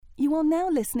You are now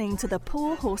listening to the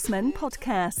Poor Horsemen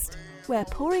podcast, where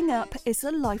pouring up is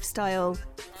a lifestyle.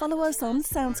 Follow us on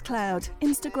SoundCloud,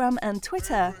 Instagram and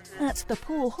Twitter at The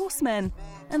Poor Horsemen,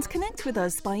 and connect with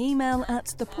us by email at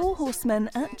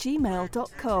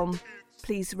thepoorhorsemen@gmail.com.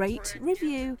 Please rate,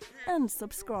 review, and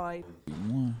subscribe.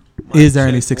 Is there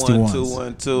any 61s?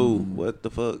 1-2-1-2. What the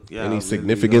fuck? Y'all any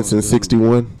significance in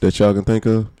 61 that y'all can think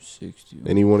of? 61.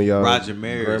 Any one of y'all? Roger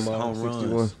Maris home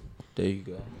 61? runs. There you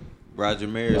go. Roger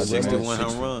Maris 61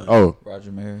 home runs. Oh,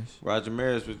 Roger Maris. Roger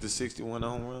Maris with the 61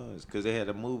 home runs because they had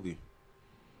a movie.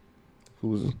 who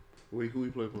was it? Who he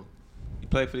played for? He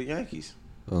played for the Yankees.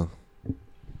 Oh,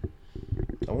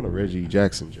 I want a Reggie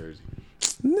Jackson jersey.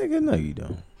 Nigga, no you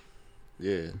don't.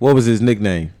 Yeah. What was his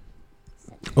nickname?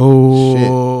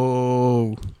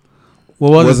 Oh,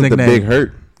 what was his Wasn't nickname? the Big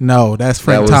Hurt? No, that's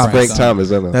Frank that was Thomas. Frank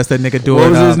Thomas. I know. That's that nigga doing.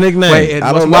 What was his nickname? Wait,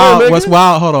 I what's don't know, wild? nigga. What's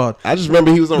wild? Hold on. I just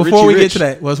remember he was on Before Richie we Rich. get to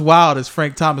that, what's wild is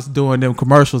Frank Thomas doing them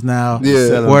commercials now.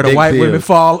 Yeah. Where the Big white pills. women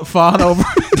fall over.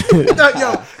 Yo,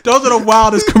 those are the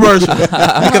wildest commercials. Because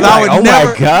I would oh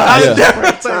never. my God. I would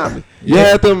never. You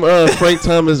had them Frank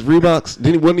Thomas Reeboks.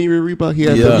 Wasn't he a Reebok? He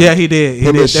had Yeah. them. Yeah, he did. He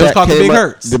Him did. and That was Shaq called the came Big up-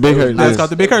 Hurts. The Big Hurts. That was called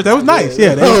the Big Hurts. That was nice.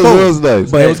 Yeah, that Oh, was cool. it was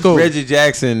nice. But it was cool. Reggie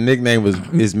Jackson nickname is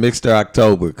Mr.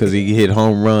 October because he hit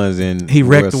home runs and He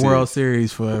wrecked the World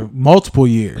Series for multiple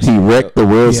years. He wrecked the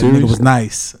World Yeah, Series. nigga was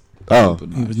nice. Oh,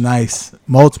 He was nice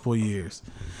multiple years.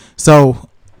 So,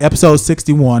 episode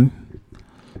 61,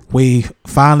 we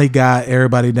finally got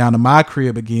everybody down to my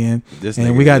crib again. This And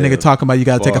nigga we got a nigga live talking about you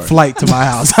got to take a far. flight to my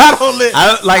house. I don't live.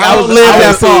 I was live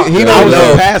that far. He I don't was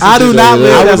know. a Passenger. I do not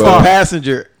live I that was the far.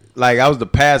 passenger. Like I was the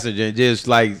passenger, and just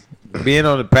like being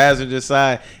on the passenger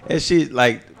side, that shit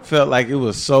like felt like it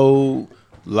was so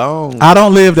long. I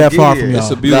don't live that far Yeah, from It's a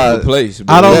y'all. beautiful Nah, place.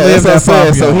 I don't yeah, live that's that what I'm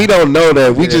far saying. from So y'all. he don't know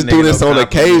that we Yeah, just nigga do this no on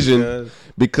compliment, occasion cuz.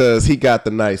 because he got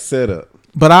the nice setup.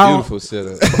 But I don't, Beautiful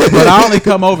setup. but I only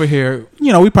come over here.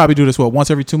 You know, we probably do this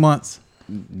once every 2 months.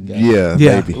 Yeah,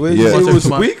 Yeah. maybe. Well, Yeah. it was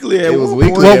Come on. weekly. At It was one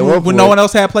weekly. point. Yeah, at Well, one when no point. one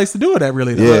else had a place to do it at,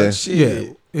 really. Though. Yeah.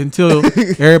 Shit. Until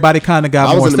everybody kind of got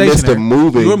I more was in the midst stationary. of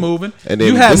moving. You were moving. And then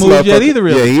You hadn't this moved yet motherfucker- either,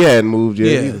 really. Yeah, he hadn't moved yet.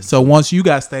 Yeah. Either. So once you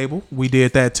got stable, we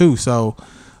did that too. So,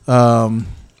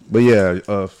 But yeah,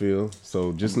 Phil.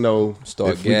 So just know,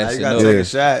 Start if we- Now you gassing gotta up. take Yeah. a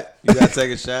shot. You gotta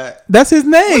take a shot. that's his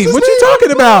name. What you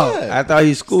talking about? I thought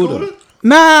he schooled him.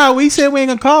 Nah, we said we ain't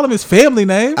gonna call him his family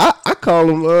name. I call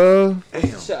him. Hold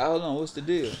on, what's the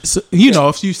deal? So, you know,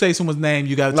 if you say someone's name,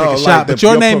 you gotta take No, a like shot. But the-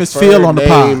 your name is preferred Phil on the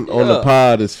name pod. On the Yeah.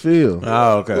 pod is Phil.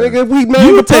 Oh, okay. Nigga, we named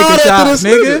You the take pod a shot, after this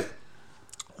nigga.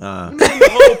 We named the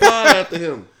whole pod after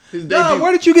him. His Nah, debut.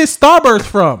 where did you get Starburst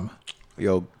from?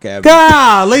 Yo, Gabby.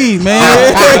 Golly, man.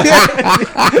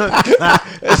 That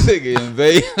nigga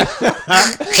invade.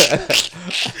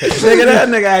 Nigga, that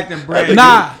nigga acting brand.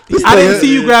 Nah, I didn't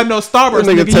see you grab no Starburst.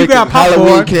 That nigga Nigga, you taking got Halloween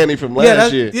popcorn. candy from Yeah, last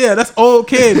that's, year. yeah, that's old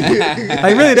candy.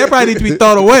 Like really, that probably need to be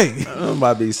thrown away. I'm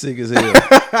about to be sick as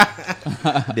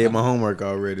hell. Did my homework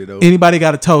already though. Anybody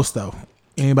got a toast though?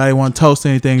 Anybody want to toast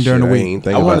anything during Shit, the I week? ain't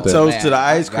I think want about to that. toast to the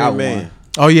ice Got cream man. one.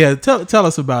 Oh yeah, tell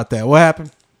us about that. What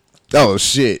happened? Oh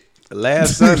shit.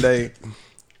 Last Sunday,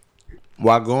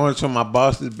 while going to my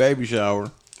boss's baby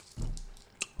shower,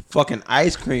 fucking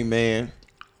ice cream man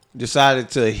decided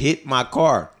to hit my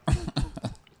car.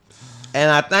 And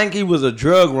I think he was a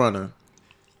drug runner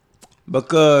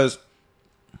because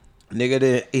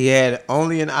nigga, he had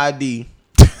only an ID.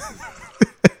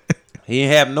 He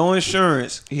didn't have no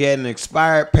insurance. He had an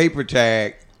expired paper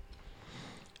tag.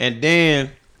 And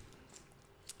then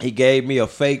he gave me a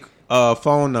fake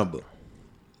phone number.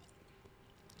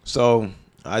 So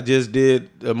I just did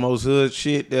the most hood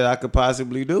shit that I could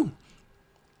possibly do.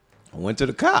 I went to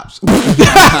the cops.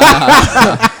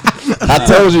 I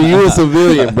told you a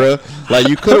civilian, bro. Like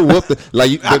you could have whooped it.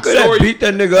 Like you, I the could have story- beat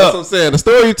that nigga That's what I'm up. saying. The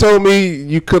story you told me,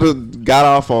 you could have got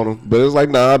off on him, but it was like,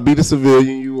 nah, be the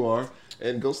civilian you are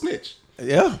and go snitch.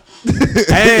 Yeah.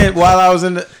 And while I was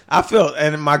in the, I felt,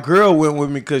 and my girl went with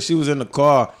me because she was in the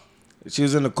car. She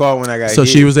was in the car when I got So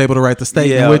hit. she was able to write the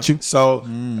statement with you. So,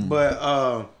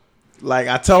 but like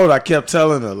I kept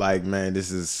telling her, like, man,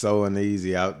 this is so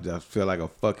uneasy. I feel like a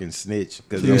fucking snitch.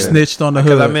 You snitched on the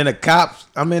Because hood. I'm in the cops.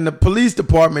 I'm in the police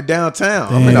department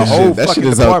downtown. I'm Damn. in the That whole That fucking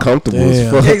shit is department. uncomfortable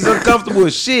Damn. as fuck. It's uncomfortable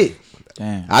as shit.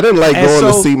 Damn. I didn't like And going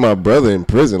to so- see my brother in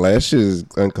prison. Like that shit is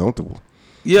uncomfortable.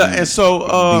 Yeah, and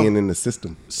so Being in the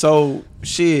system. So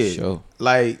shit, Sure.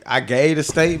 like I gave the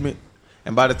statement,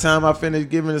 and by the time I finished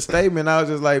giving the statement, I was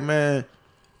just like, man,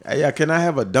 hey, yeah, can I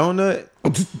have a donut?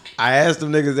 I asked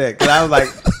them niggas that because I was like,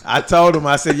 I told them,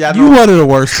 I said, y'all You know, one of the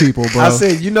worst people, bro. I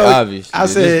said, you know, Obviously. I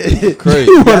said,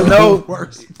 Crazy. You one y'all of the know,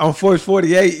 worst. on Force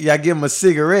 48, y'all give them a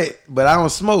cigarette, but I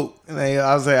don't smoke. And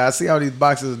I was like, I see all these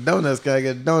boxes of donuts. Can I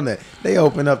get a donut? They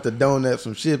open up the donuts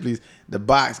from Shipley's. The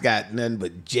box got nothing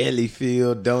but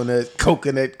jelly-filled donuts,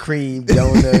 coconut cream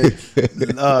donuts,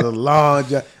 the long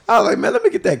john. I was like, man, let me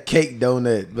get that cake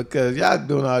donut because y'all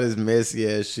doing all this messy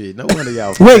ass shit. No wonder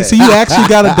y'all. Wait, so you actually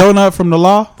got a donut from the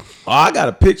law? Oh, I got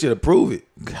a picture to prove it.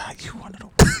 God, you one of the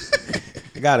worst.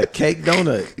 I got a cake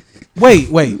donut. Wait.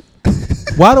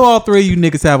 Why do all three of you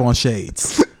niggas have on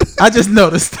shades? I just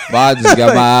noticed. I just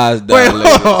got my eyes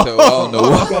dilated, so I don't know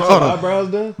what. Got your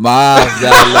eyebrows done? My eyes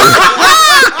dilated.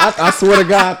 I swear to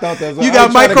God, I thought that was. You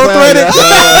got micro-threaded?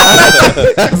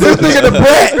 This nigga the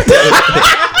brat.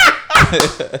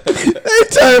 They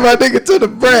turn my nigga to the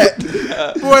brat.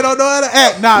 Boy, don't know how to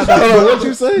act. Nah. What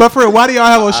you say? But for real, why do y'all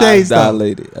have on shades though?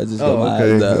 Dilated. I just got my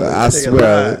eyes dilated. I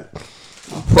swear.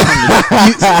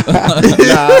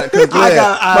 I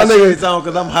got eye shades on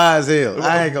because I'm high as hell.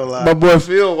 I ain't gonna lie. My boy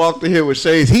Phil walked in here with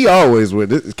shades. He always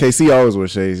with it. KC always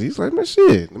with shades. He's like, man,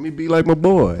 shit. Let me be like my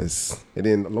boys. And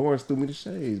then Lawrence threw me the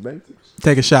shades, baby.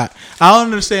 Take a shot. I don't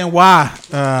understand why.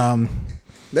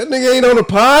 That nigga ain't on the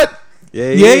pod.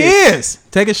 Yeah, He is.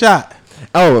 Take a shot.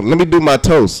 Oh, let me do my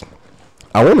toast.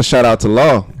 I want to shout out to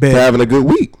Law Bet. for having a good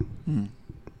week.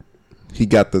 He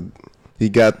got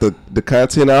the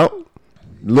content out.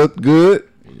 Looked good.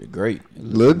 You're great.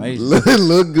 Look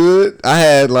Amazing. good. I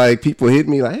had like people hit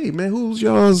me like, "Hey man, who's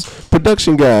y'all's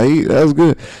production guy?" That was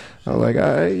good. I was like,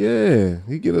 "All right, yeah."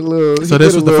 He get a little. So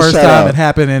this was the first time it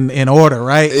happened in order,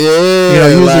 right? Yeah. You know,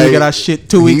 usually like, we get our shit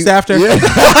 2 weeks after. Yeah.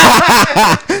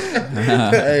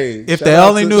 Hey, If shout they out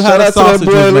only to- knew how shout the out to that sausage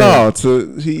boy was made. Law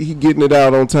to he getting it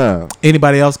out on time.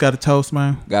 Anybody else got a toast,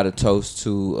 man? Got a toast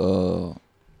to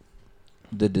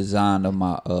the design of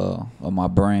my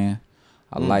brand.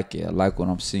 I like it. I like what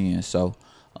I'm seeing. So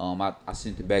I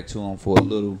sent it back to him for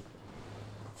him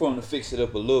to fix it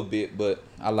up a little bit, but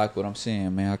I like what I'm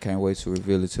seeing, man. I can't wait to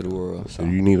reveal it to the world. So So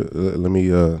you need let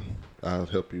me I'll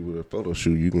help you with a photo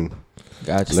shoot. You can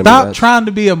gotcha. Stop trying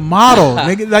to be a model,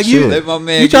 nigga. Like you, Shit. Let my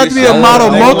man you tried to be a get model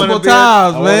started. multiple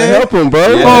times, I want to man. help him, bro.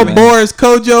 Yeah, Oh, man. Boris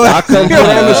Kojo, I come put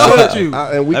on the shirt you.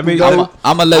 and we Let can me- go.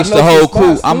 I'm gonna lace I know the whole some crew.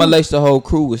 spots, I'm gonna too. lace the whole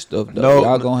crew with stuff though. No,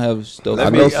 Y'all gonna have stuff.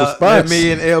 Let know me, some let spots.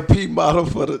 me and LP model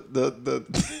for the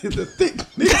thick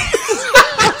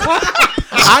nigga.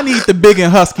 I need the big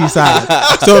and husky side.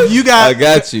 So if you got, I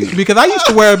got you. because I used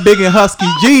to wear big and husky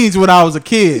jeans when I was a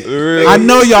kid. Really? I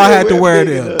know y'all had to wear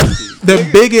Big and them. The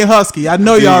big and husky. I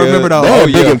know y'all remember those.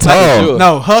 They big and tall. sure.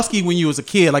 No, husky when you was a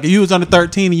kid. Like if you was under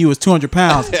 13 and you was 200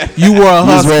 pounds, you wore a You was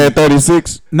husky. wearing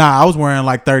 36. Nah, I was wearing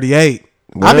like 38.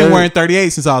 I've been Word. wearing 38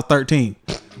 since I was 13.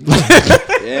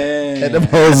 And them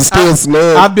hoes are still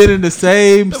snug. I've been in the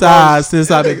same size since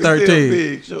I've been 13. You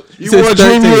You since wore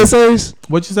Dream 13. USA's?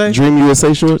 What'd you say? Dream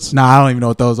USA shorts? Nah, I don't even know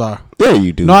what those are. Yeah,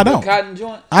 you do. No, I don't. Cotton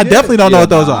joint. I definitely don't know what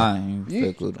those are. I ain't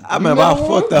fuck with them. I remember I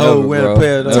fucked the whole Never, winter bro.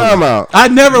 pair of those. Time out. I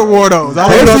never wore those. I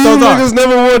don't Hey, know you what those are. niggas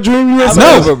never wore Dream USA?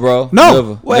 Never, bro. No.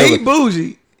 Never. Well, he Never.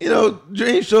 bougie. You know,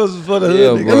 dream shorts is for the Yeah,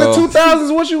 hood nigga. bro. In the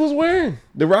 2000s, what you was wearing?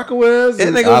 The Rockawells? That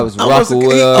and- nigga I was I was a kid.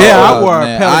 Rockawell. Yeah, I wore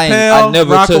man. Pelle I Pelle,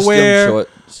 never touched them Rockaware. shorts.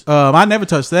 I never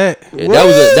touched that. Yeah, that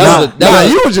was Nah,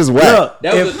 you was just whack. Look,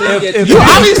 That was the thing that You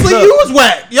obviously look, you was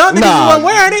whack. Y'all niggas Nah. wasn't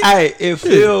wearing it. Hey, if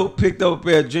Phil picked up a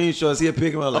pair of jean shorts, he'd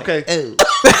pick them up like, Okay. "Oh."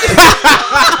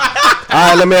 All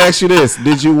right, let me ask you this.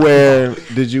 Did you wear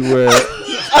Hey,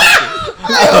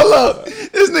 hold up.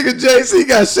 This nigga JC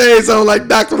got shades on like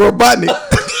Dr. Robotnik.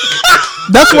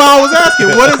 That's why I was asking.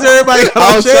 What is everybody got I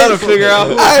on was trying to shades for? figure out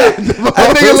who. Hey,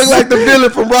 that nigga look like the villain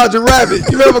from Roger Rabbit.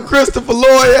 You remember Christopher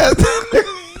Lloyd?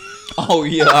 Oh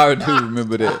yeah, I do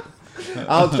remember that.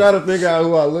 I was trying to figure out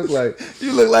who I look like.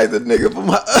 You look like the nigga from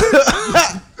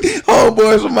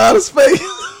Homeboys from Outer Space.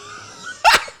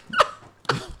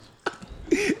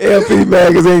 LP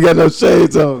magazine ain't got no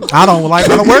shades on. I don't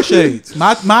wear shades.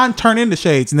 Mine turn into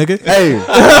shades, nigga. Hey,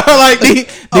 Like these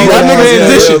that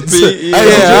nigga transitions. LP, Yeah,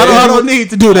 yeah. I don't need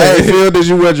to do that. hey, Phil, did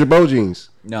you wear Jabot jeans?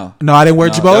 No. No, I didn't wear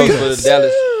No, Jabot that was either. for the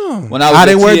Dallas. When I I was,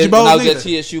 didn't at wear TS Jabot when I was either.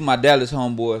 at TSU, my Dallas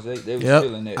homeboys, they was Yep.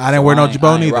 feeling that. I didn't wear no Jabot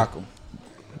I ain't neither. rock 'em.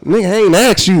 Nigga, I ain't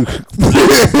asked you.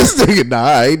 This nigga, nah,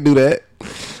 I ain't do that.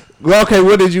 Well, okay,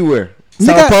 what did you wear?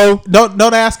 South Nigga, Pole?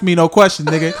 don't ask me no questions,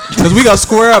 nigga. Because we gonna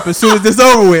square up as soon as this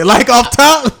over with. Like off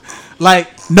top, like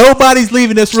nobody's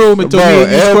leaving this room until Bro, me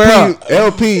and you square up.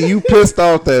 LP, you pissed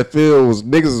off that Phil was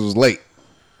niggas was late.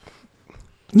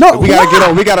 No, We gotta why? get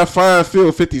on. We gotta find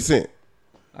Phil 50 Cent.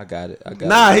 I got it.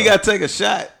 Nah, it, he bro. got to take a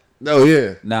shot. No,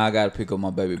 yeah. Nah, I gotta pick up my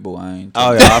baby boy. I ain't.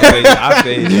 Oh, yeah, I feel you. I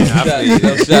feel you. I feel you.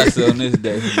 No shots on this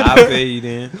day. I feel you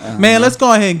then. Man, let's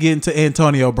go ahead and get into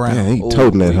Antonio Brown. Man, he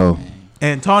toting that hoe.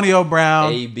 Antonio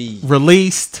Brown AB.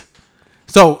 released.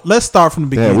 So let's start from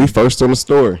the Yeah, beginning. we first on the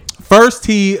story. First,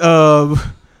 he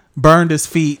burned his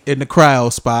feet in the cryo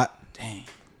spot. Dang.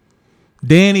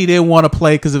 Then he didn't want to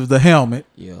play because of the helmet.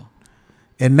 Yeah.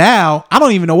 And now, I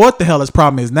don't even know what the hell his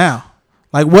problem is now.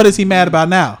 Like, what is he mad about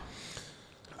now?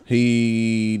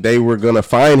 They were gonna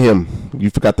fine him. You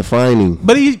forgot the fining.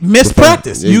 But he missed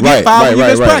practice. You get fouled, you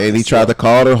miss practice. And he tried to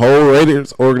call the whole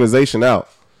Raiders organization out.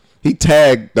 He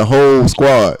tagged the whole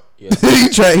squad. Yeah.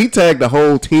 he tagged the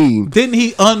whole team. Didn't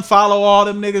he unfollow all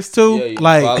them niggas too? Yeah,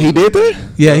 like he did that?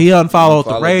 Yeah, he unfollowed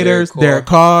the Raiders, Derek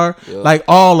Carr, like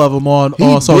all of them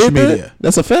on social media.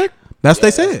 That's a fact? That's what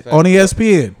they said on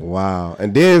ESPN. Wow.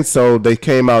 And then so they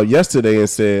came out yesterday and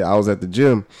said, I was at the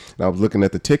gym and I was looking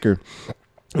at the ticker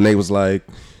and they was like,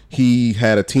 he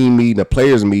had a team meeting, a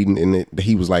players meeting, and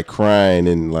he was like crying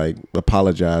and like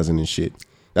apologizing and shit.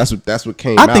 That's what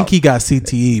came out. I think he got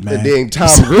CTE, man. And then Tom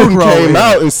Gruden came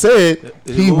out and said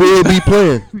he will be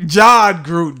playing. John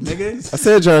Gruden, nigga. I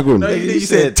said John Gruden. No, you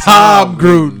said Tom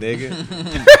Gruden, nigga.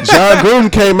 John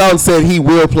Gruden came out and said he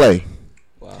will play.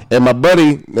 Wow. And my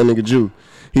buddy, that nigga Jew,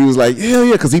 he was like,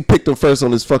 yeah, because he picked him first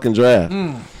on his fucking draft.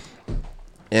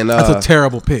 And that's a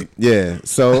terrible pick. Yeah,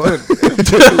 so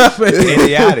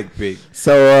idiotic pick.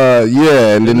 So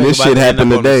yeah, and then this shit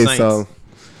happened today. So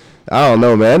I don't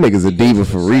know, man. That nigga's a diva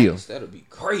for real. That'll be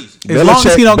crazy. As long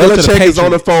as he don't go to the Patriots. Belichick is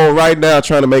on the phone right now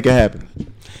trying to make it happen.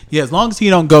 Yeah, as long as he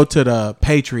don't go to the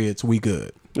Patriots, we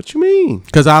good. What you mean?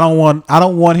 Because I don't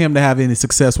want him to have any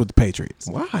success with the Patriots.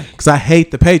 Why? Because I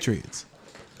hate the Patriots.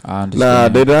 I understand. Nah,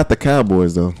 they're not the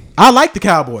Cowboys though. I like the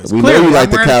Cowboys. We Clearly, know you like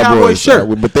the Cowboys shirt,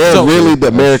 but they're really the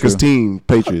America's team,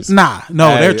 Patriots. Nah,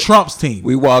 no, they're Trump's team.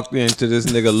 We walked into this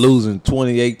nigga losing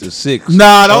 28-6.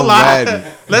 Nah, don't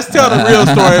lie. Let's tell the real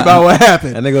story about what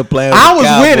happened. That nigga playing. I was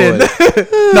winning.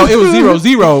 No, it was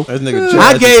 0-0. That nigga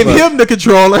I gave him the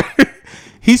controller.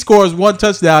 He scores one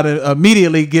touchdown and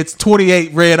immediately gets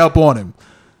 28 red up on him.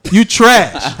 You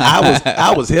trash.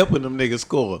 I was helping them niggas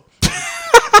score.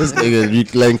 This nigga,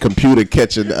 you letting computer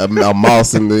catch a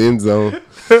mouse in the end zone.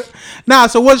 Nah,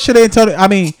 so what should Antonio? I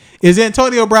mean, is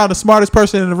Antonio Brown the smartest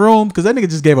person in the room? Because that nigga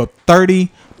just gave up $30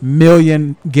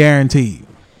 million guaranteed.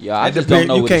 Yeah, I just don't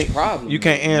know what his problem. You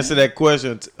can't answer that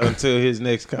question until his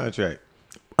next contract.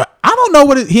 I don't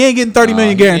know he ain't getting $30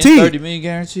 million guaranteed. $30 million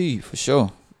guaranteed for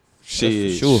sure.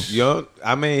 Shit, sure. Young,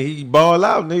 I mean, he ball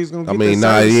out. Niggas gonna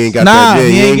get he ain't got that.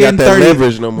 He ain't got that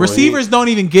leverage no more. Receivers don't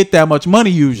even get that much money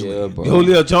usually. Yeah, bro.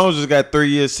 Julio Jones just got 3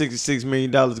 years, $66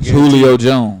 million. Julio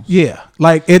Jones. Yeah,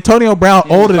 like Antonio Brown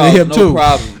older than him too.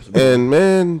 Problems, and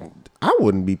man, I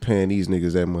wouldn't be paying these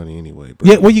niggas that money anyway,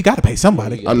 bro. Yeah, well, you got to pay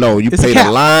somebody. I know you pay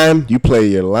the line. You play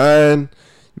your line.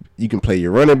 You can play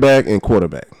your running back and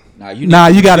quarterback. Nah,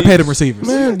 you got to pay them receivers.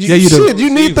 Man, yeah, you do.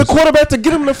 You need the quarterback to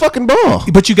get him the fucking ball.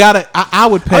 But you got to. I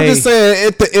would pay. I'm just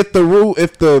saying, if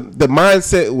the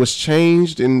mindset was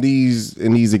changed in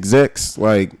these execs,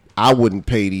 like I wouldn't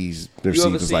pay these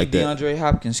receivers like that. You ever seen DeAndre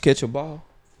Hopkins catch a ball?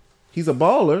 He's a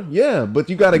baller, yeah, but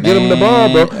you got to get him the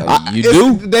ball, bro.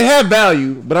 They have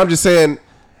value, but I'm just saying.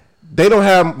 They don't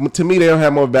have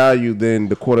more value than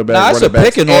the quarterback. Nah, it's a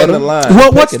picking order. The line.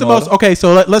 What's the most? Okay,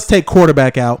 so let's take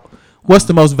quarterback out. What's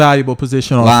the most valuable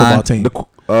position on a football team? The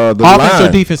offensive line.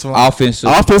 or defensive line?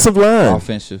 Offensive line.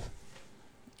 Offensive.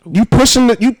 You pushing.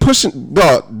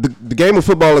 Bro, the game of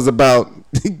football is about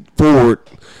forward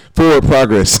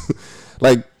progress.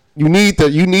 Like you need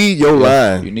your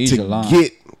line. You need to your line.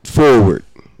 Get forward.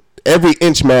 Every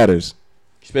inch matters.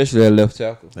 Especially at left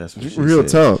tackle. That's what she real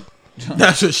said. talk.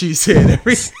 That's what she said. Hey,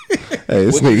 this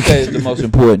what do you nigga say is the most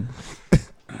important?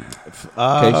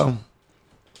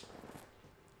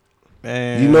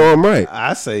 Man, you know I'm right.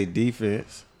 I say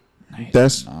defense.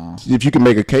 That's if you can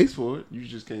make a case for it. You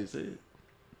just can't say it.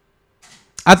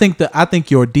 I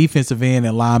think your defensive end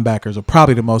and linebackers are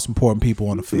probably the most important people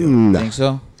on the field. Think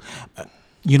so?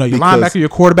 You know, your linebacker, your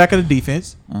quarterback of the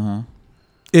defense. And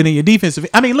then your defensive.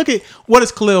 I mean, look at what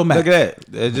is Khalil Mack. Look at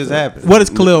that. That just happened. What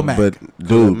is Khalil Mack? But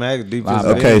dude, Mack defense.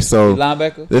 Okay, so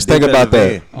linebacker. let's think about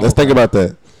that. Let's think about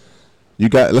that. You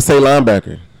got, let's say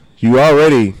linebacker. You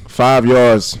already 5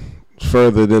 yards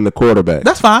further than the quarterback.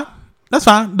 That's fine. That's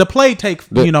fine. The play take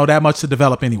that much to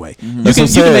develop anyway. You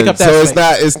can make up that. So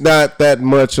space. it's not that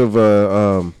much of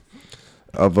a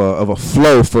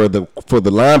flow for the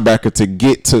linebacker to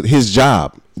get to his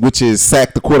job, which is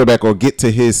sack the quarterback or get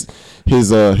to his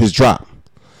drop.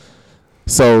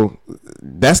 So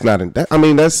that's not. I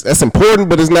mean, that's important,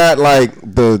 but it's not like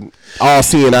the all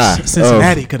seeing eye.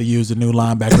 Cincinnati could have used a new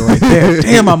linebacker right there.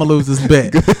 Damn, I'm gonna lose this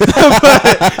bet.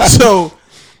 So,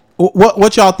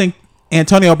 what y'all think?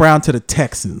 Antonio Brown to the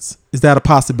Texans, is that a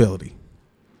possibility?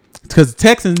 because the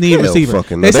Texans need Hell receiver.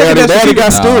 fucking They no. second They best already receiver.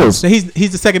 got Stills. So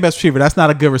he's the second best receiver. That's not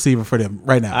a good receiver for them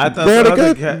right now. I thought They the already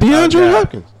other got guy- DeAndre guy-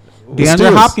 Hopkins. DeAndre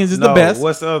Stills. Hopkins is the No, best.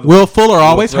 what's the other Will one? Fuller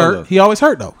always Will Fuller. hurt. He always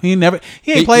hurt though. He ain't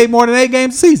He- played more than 8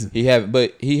 games a season. He haven't,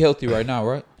 but he healthy right now,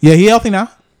 right? Yeah, he healthy now.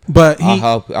 But I he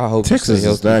hope Texas he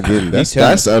is stay not healthy. getting. That's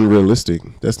talented. unrealistic.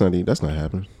 That's not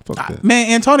happening. Fuck that.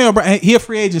 man, Antonio Brown, he a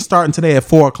free agent starting today at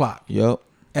 4:00. Yep.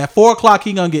 At 4:00,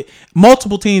 he gonna get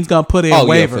multiple teams gonna put in Oh, yeah,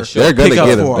 waiver. for sure. They're gonna pick up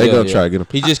get him. for They're him. gonna try to get him.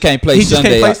 He just can't play He just Sunday.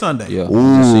 can't play Sunday. Yeah.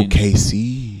 Ooh,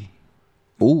 KC.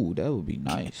 Ooh, that would be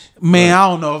nice. Man, I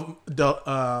don't know if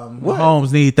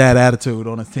Mahomes need that attitude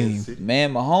on his team.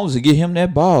 Man, Mahomes will get him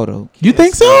that ball though. You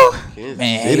think so?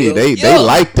 Man, City, they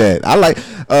like that.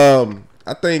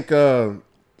 I think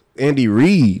Andy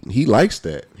Reid, he likes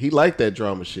that. He like that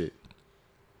drama shit.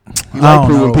 He I like don't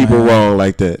proving know, people man. wrong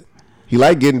like that. He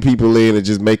like getting people in and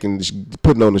just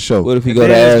putting on the show. What if he Then go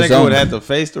to this nigga would Arizona? have to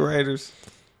face the Raiders.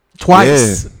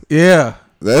 Twice. Yeah.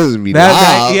 That would be That,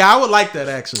 wild. yeah, I would like that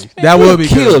actually. That would be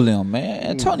kill good. him, man.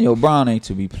 Antonio Brown ain't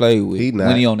to be played with He not.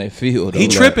 when he on that field. He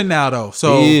though. tripping now though.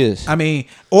 So He is. I mean,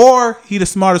 or he the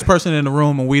smartest person in the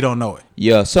room and we don't know it.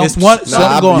 Yeah, It's something going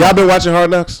Y'all on. been watching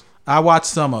Hard Knocks? I watched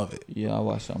some of it. Yeah, I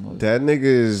watched some of it. That nigga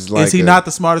is like. Is he not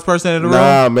the smartest person in the room?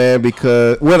 Nah, man.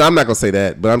 Because I'm not gonna say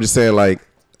that, but I'm just saying like,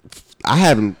 I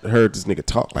haven't heard this nigga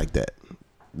talk like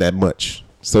that much.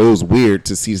 So it was weird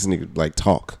to see this nigga like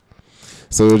talk.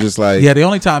 So it was just like, Yeah, the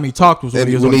only time he talked was when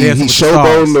he was on he Dancing with the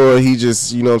showboating Stars. or he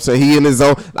just, you know what I'm saying, he in his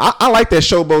zone. I like that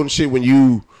showboating shit when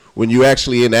you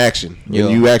actually in action. Yeah.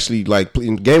 When you actually like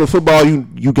in game of football, you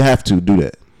have to do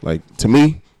that. Like to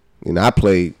me, I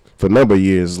played for a number of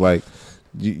years. Like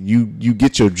you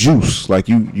get your juice. Like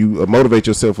you motivate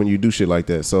yourself when you do shit like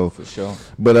that. So For sure.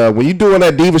 But when you doing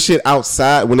that diva shit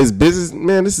outside, when it's business,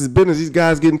 man, this is business. These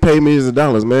guys getting paid millions of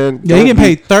dollars, man. Yeah, he Don't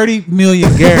getting be- paid $30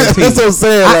 million guaranteed. That's what I'm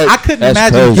saying. I Like, couldn't That's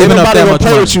imagine crazy. giving up nobody that gonna much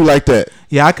play money. with you like that.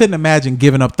 Yeah, I couldn't imagine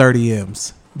giving up 30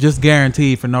 M's just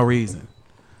guaranteed for no reason.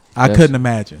 I That's- couldn't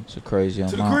imagine. It's a crazy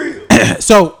amount.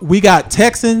 So we got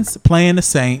Texans playing the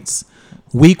Saints,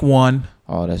 week 1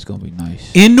 Oh, that's gonna be nice.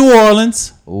 in New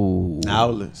Orleans. Ooh.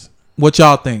 Owlets. What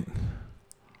y'all think?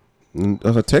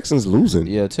 Texans losing.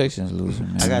 Yeah, Texans losing,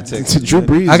 man. I got Texas. Drew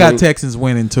Brees. I got ain't- Texans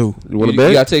winning too. You want You, to bet?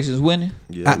 you got Texans winning?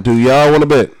 Yeah. Do y'all want to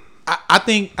bet? I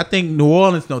think New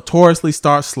Orleans notoriously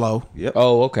starts slow, Yep.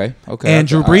 Oh, okay. Okay. and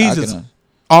Drew Brees is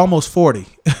almost 40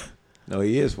 No,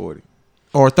 he is 40.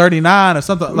 or 39 or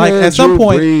something. Like Man, at some Drew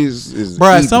point, Brees is bro.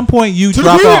 At eating. some point you To the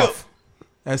drop grill. off.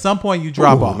 At some point you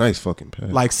drop Ooh, off. Nice fucking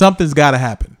pass. Like something's got to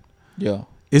happen. Yeah.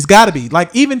 It's got to be. Like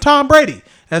even Tom Brady.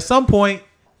 At some point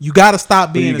you got to stop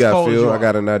who being you as got, cold as Phil? you I are.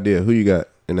 got an idea. Who you got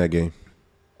in that game?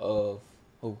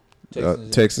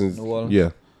 Texans. New Orleans?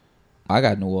 Yeah. I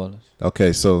got New Orleans.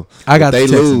 Okay, so I got if the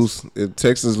they Texans. lose, if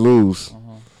Texans lose,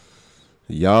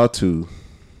 y'all two.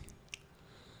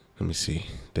 Let me see.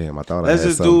 Damn, I thought Let's I had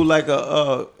just something. do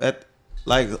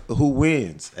like who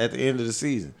wins at the end of the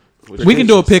season. We can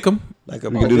do a pick 'em. Like a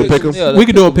We can do the pick 'em? Yeah, We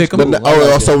can do a pick 'em.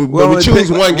 But we choose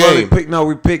one game.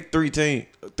 We pick three games.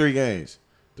 3 games.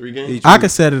 Each I week.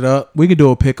 could set it up. We could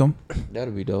do a pick 'em.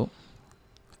 That'll be dope.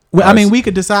 Well, I mean, we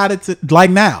could decide it to like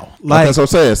now. Like That's what I'm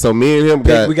saying. So me and him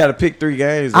got. We got to pick 3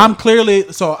 games. I'm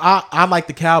clearly so I like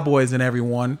the Cowboys and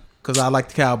everyone because I like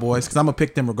the Cowboys because I'm gonna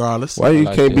pick them regardless. Why you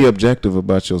like can't be that. objective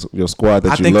about your squad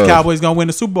that I you think love? the Cowboys gonna win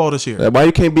the Super Bowl this year. Why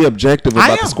you can't be objective I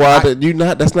about the am. squad that you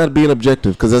not? That's not being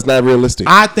objective because that's not realistic.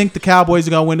 I think the Cowboys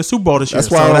are gonna win the Super Bowl this year.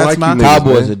 That's why I don't like you niggas,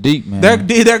 Cowboys man. are deep, man.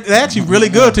 They're actually really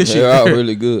good this They year. are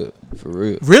really good. For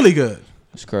real. really good.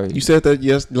 It's crazy. You said that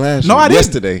last No, year. I didn't.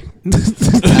 Yesterday.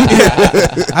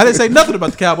 I didn't say nothing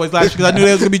about the Cowboys last year because I knew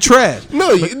they was gonna be trash.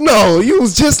 No, you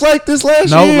was just like this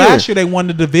last No, year. last year they won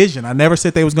the division. I never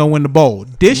said they was gonna win the bowl.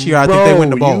 This year I think they win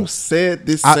the bowl. You said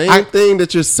the I- same I- thing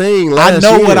that you're saying last I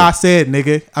know year. what I said,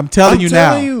 nigga. I'm telling you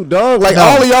now. you, dog. Like No.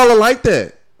 all of y'all are like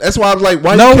that. That's why I'm like,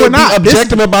 why No, you we're can't not. be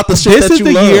objective about the shit This that is you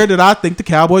the love? year that I think the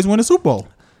Cowboys win the Super Bowl,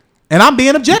 and I'm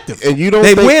being objective. And you don't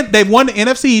They've think- They've won the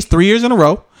NFC East 3 years in a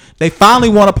row. They finally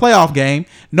won a playoff game.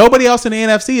 Nobody else in the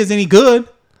NFC is any good.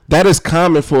 That is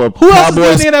common for a Who else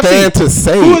Cowboys is in the NFC? fan to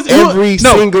say Who is- who- every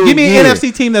no, single give me year. an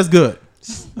NFC team that's good.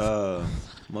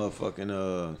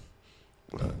 Motherfucking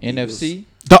NFC?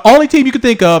 The only team you can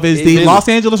think of is the Eagles. Los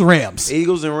Angeles Rams.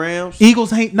 Eagles and Rams.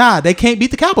 Eagles ain't they can't beat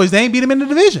the Cowboys. They ain't beat them in the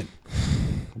division.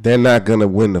 They're not gonna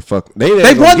win the fuck. They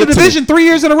They've won the division 3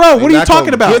 years in a row. What are you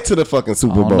talking about? Get to the fucking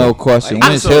Super Bowl. No question. Like,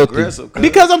 When it's so healthy. aggressive, cuz.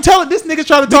 Because I'm telling this nigga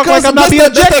trying to talk Because like I'm not being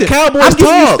that's the objective. Cowboys I'm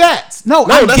giving talk. you stats. No,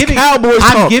 No, I'm that's giving Cowboys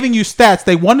I'm talk. giving you stats.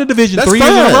 They won the division That's 3 years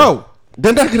in a fine. row.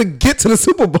 They're not gonna get to the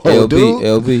Super Bowl, dude.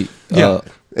 LB. Yeah.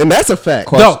 And that's a fact.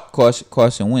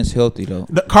 Carson Wentz healthy though.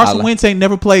 Carson Wentz ain't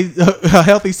never played a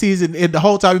healthy season in the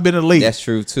whole time he's been in the league. That's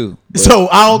true too. So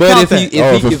I don't count that.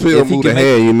 If a field move the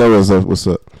hand, you know what's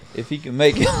up. If he can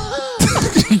make it,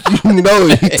 you know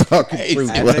he talking truth.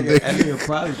 That nigga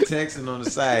probably texting on the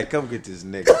side. Come get this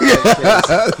nigga.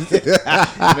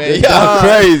 man, y'all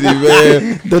crazy,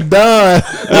 man. The Don.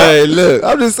 Hey, look,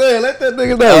 I'm just saying, let that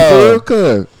nigga know,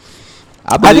 bro.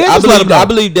 I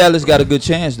believe Dallas got a good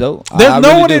chance though. There's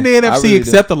no one in the NFC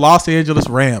except the Los Angeles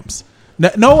Rams.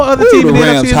 No other team in the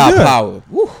NFC is high good.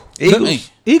 Power.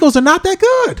 Eagles are not that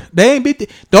good. They ain't beat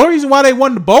the only reason why they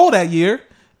won the bowl that year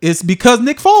is because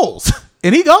Nick Foles,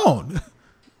 and he gone.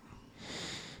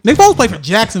 Nick Foles play for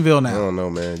Jacksonville now. I don't know,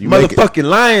 man. You Motherfucking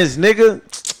Lions, nigga.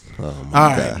 Oh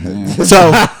my God.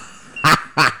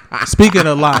 So, speaking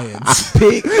of Lions,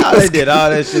 They did all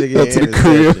that shit again. to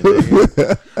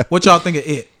the crib. what y'all think of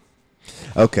it?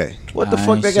 Okay. What the I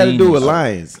fuck ain't they got to seen do it. with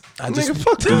Lions? Nigga,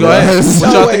 fuck Go ahead.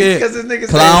 What y'all think of it? Because this nigga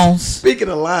Clowns. said, speaking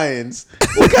of Lions,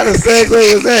 what kind of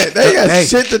segue was that? They got Hey.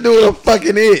 shit to do with a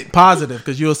fucking it. Positive,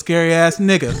 because you're a scary ass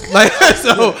nigga. Like,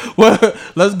 so well,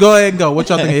 let's go ahead and go. What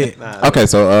y'all think of it? Okay,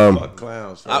 so Fuck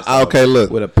clowns. okay,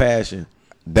 look. With a passion.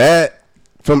 That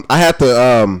I had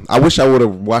to I wish I would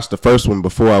have watched the first one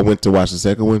before I went to watch the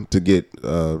second one to get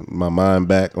my mind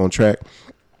back on track.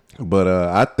 But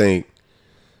I think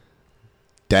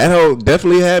that whole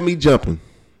definitely had me jumping.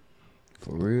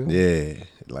 For real? Yeah,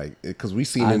 like because we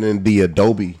seen it in the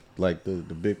Adobe, like the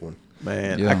big one.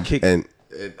 Man, Yeah. I kicked. And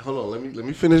hold on, let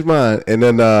me finish mine. And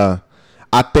then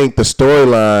I think the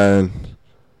storyline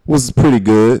was pretty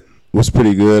good.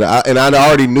 I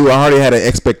already had an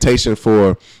expectation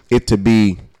for it to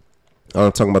be.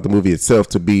 I'm talking about the movie itself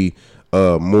to be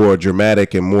more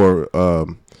dramatic and more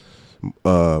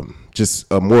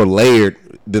more layered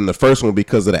than the first one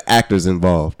because of the actors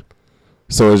involved.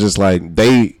 So it's just like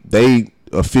they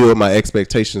filled my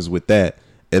expectations with that,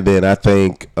 and then I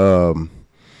think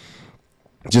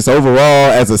just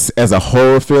overall as a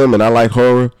horror film, and I like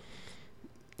horror,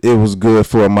 it was good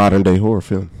for a modern day horror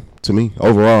film to me.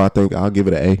 Overall, I think I'll give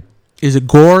it an A. Is it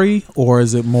gory or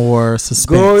is it more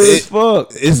suspense? Gory as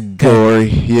fuck. It's gory,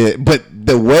 yeah, but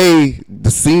the way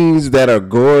the scenes that are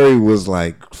gory was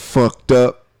like fucked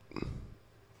up.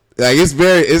 Like it's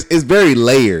very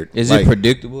layered. Is like, it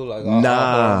predictable? Like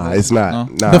nah, it's not.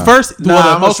 No? Nah. The first,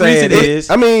 the most recent is.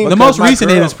 I mean, the most My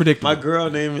recent girl- is predictable. My girl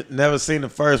never seen the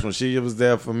first one. She was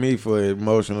there for me for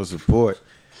emotional support,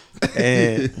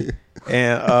 and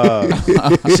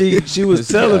she was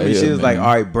telling me, she was like, "All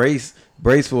right, brace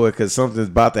for it because something's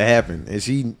about to happen," and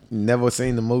she never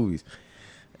seen the movies.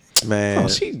 Man,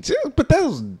 but that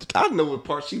was I know what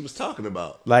part she was talking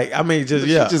about. like I mean, just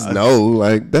She yeah, just know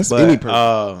like that's But any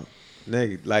person.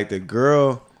 nigga, like the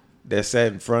girl that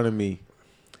sat in front of me,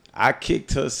 I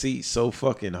kicked her seat so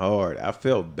fucking hard. I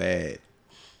felt bad.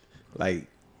 Like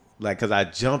cause I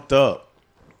jumped up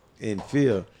in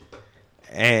fear.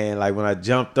 And like when I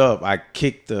jumped up, I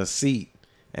kicked the seat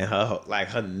and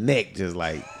her neck just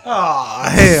like, Oh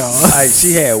hell! like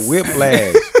she had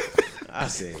whiplash. I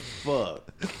said, fuck.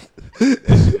 That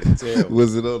shit was terrible.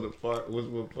 Was it on the part?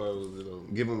 What part was it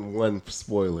on? Give him one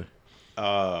spoiler.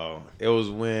 It was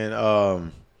when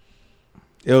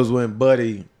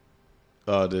Buddy,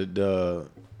 the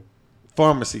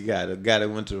pharmacy guy, the guy that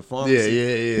went to the pharmacy.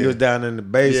 Yeah. He was down in the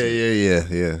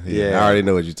basement. Yeah. I already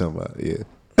know what you're talking about. Yeah.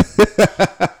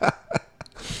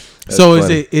 So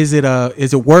funny. is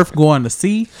it worth going to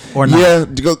see or not? Yeah,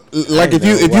 like if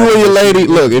you and your lady,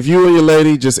 look, if you and your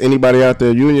lady, just anybody out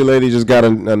there, you and your lady just got a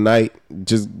night,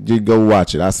 just you go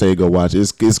watch it. I say go watch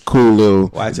it. It's cool little.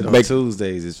 Watch it on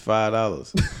Tuesdays. It's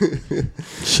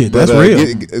 $5. Shit, that's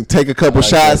real. Take a couple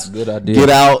shots, that's a good idea. get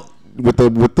out with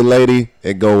the lady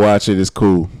and go watch it. It's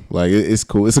cool. Like it's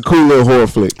cool. It's a cool little horror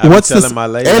flick. I be What's telling the- my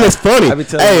lady, And it's funny. I be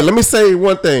telling Hey, my- let me say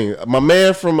one thing. My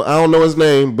man from, I don't know his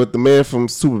name, but the man from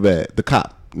Superbad, the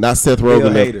cop, not Seth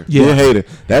Rogen. Hader. Yeah. Bill Hader.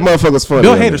 That motherfucker's funny.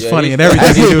 Bill man. Hader's Yeah, funny he's in everything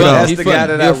he do. funny. though. That's He the funny. guy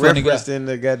that He I a funny referenced guy. in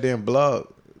the goddamn blog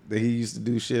that he used to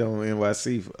do shit on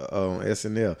NYC on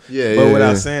SNL. Yeah, but yeah, what I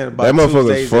yeah. was saying about That motherfucker's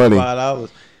Tuesdays funny. at $5,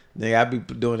 nigga, I be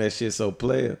doing that shit so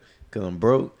player because I'm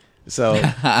broke. So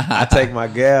I take my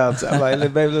gal. I'm like,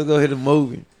 baby, let's go hit a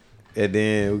movie. And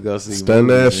then we go see Stun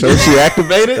movies. that show she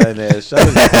activated. Stun that show.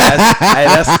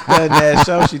 That's a stun that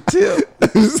show she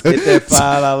tipped. Hit that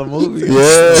 $5 movie.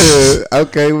 Yeah.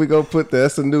 Okay, we gonna put that.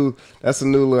 That's a new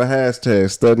little hashtag.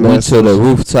 Stun Went that to the show.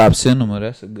 rooftop cinema.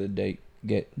 That's a good date.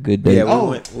 Good date. Yeah, we Oh,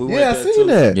 went yeah, I there seen too.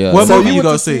 that. Yeah. What So movie you went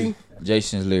go to see?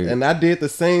 Jason's lyric. And I did the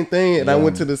same thing, and I Yeah.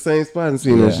 went to the same spot and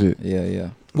seen yeah, that shit. yeah.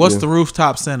 What's the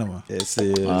rooftop cinema? It's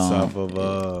off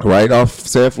of Right off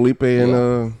San Felipe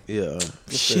and yeah.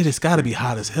 Shit, it's got to be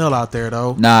hot as hell out there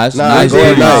though. Nah, it's Nah, nice go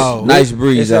at breeze. night. Nice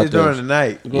breeze It's out during there. the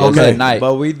night. Yeah, it's at night.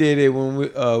 But we did it when we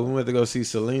went to go see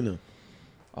Selena.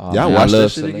 Oh, Y'all man, watch I love that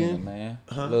shit Selena, again? man.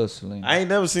 I love Selena. I ain't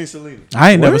never seen Selena.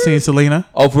 I ain't never seen Selena.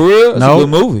 Oh, for real? It's No. a good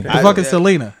movie. The fucking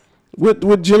Selena. with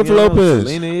Jennifer You know who Lopez.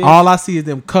 Selena is? All I see is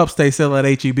them cups they sell at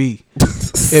HEB.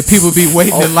 And people be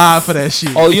waiting in line for that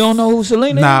shit. Oh, you don't know who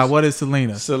Selena Nah, is? what is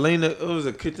Selena? Selena, it was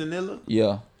a Quintanilla.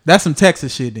 Yeah. That's some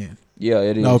Texas shit then. Yeah,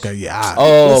 it is. Okay, yeah.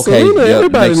 Oh, okay. Selena, Yeah,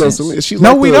 everybody makes knows sense. Selena. She's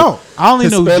No, like we the don't. I only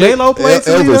knew Hispanic J-Lo played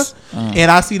Selena, Elvis. and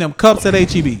I see them cups at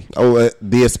HEB. Oh,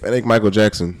 the Hispanic Michael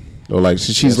Jackson. Or like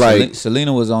she's Yeah, like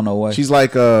Selena was on her way. she's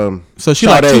like So she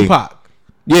like Sade. Tupac.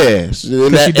 Yeah, in she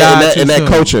that, died too in that soon.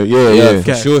 culture. Yeah, yeah, yeah.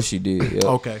 for Okay. sure she did. Yeah.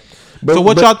 Okay. But- So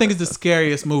what but- y'all think is the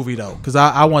scariest movie though? Because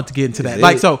I want to get into that. Is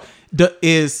Like, it? so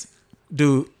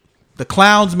do the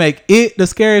clowns make it the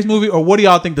scariest movie, or what do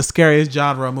y'all think the scariest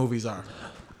genre of movies are?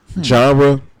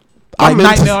 Genre. Like I'm into-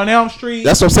 Nightmare on Elm Street.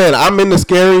 That's what I'm saying. I'm into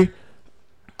scary.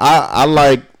 I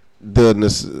like the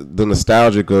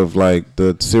nostalgic of like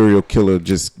the serial killer.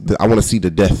 I want to see the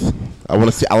death. I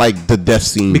like the death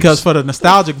scenes because for the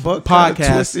nostalgic Fuck kind of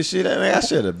podcast, twisted shit. I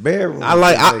should have bedroom.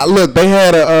 Look. They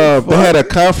had a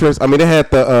conference. I mean, they had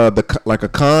the like a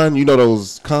con. You know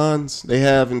those cons they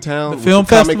have in town, the with film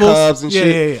comic festivals. cons and Yeah,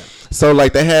 shit. yeah. So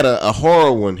like they had a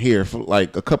horror one here for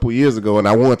like a couple years ago, and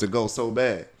I wanted to go so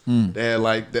bad. They had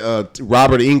like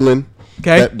Robert Englund.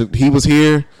 Okay. He was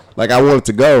here. Like I wanted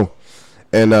to go,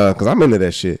 and because I'm into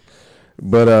that shit,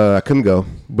 but I couldn't go.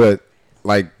 But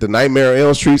like the Nightmare on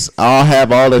Elm Street, I'll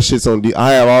have all that shit on.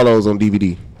 I have all those on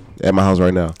DVD at my house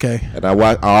right now. Okay. And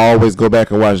I always go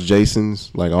back and watch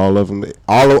Jason's, like all of them,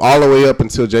 all the way up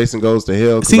until Jason goes to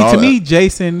hell. 'Cause See, all to me,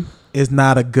 Jason is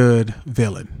not a good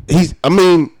villain. I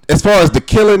mean, as far as the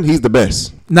killing, he's the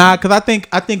best. Nah, because I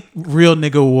think real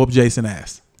nigga will whoop Jason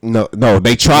ass. No,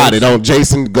 they tried it on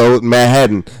Jason Go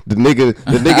Manhattan. The nigga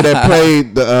that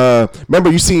played the. Remember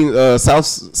you seen South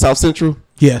Central?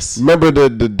 Yes. Remember the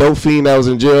dope fiend that was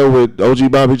in jail with OG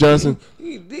Bobby Johnson?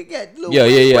 Yeah.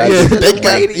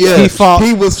 He fought.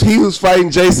 He was fighting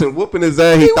Jason, whooping his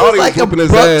ass. He thought he was whooping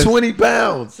his ass. 20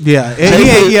 pounds. Yeah. And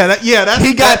that's,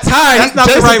 He got tired. That's not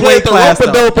Jason the right weight played class. the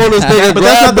rope-a-dope on this nigga, But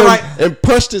that's not grabbed the him right- and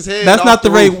pushed his head. That's off not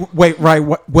the roof.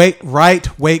 right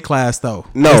weight class though.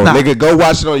 No, it's not. nigga, go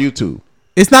watch it on YouTube.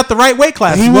 It's not the right weight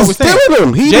class. He is what was we're saying. killing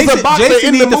him. He was a boxer Jason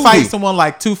in the need to movie. fight someone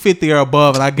like 250 or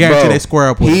above, and I guarantee Bro, they square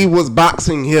up with he him. was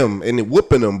boxing him and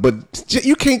whooping him, but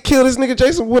you can't kill this nigga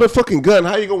Jason with a fucking gun.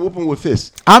 How you gonna whoop him with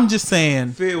fists? I'm just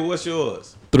saying. Phil, what's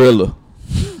yours? Thriller.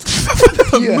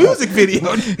 Music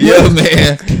video. Yeah,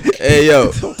 man. Hey, yo.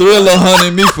 Thriller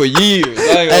hunted me for years. I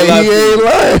ain't gonna lie Hey, to he you.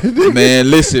 ain't lying. Man,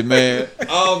 listen, man. I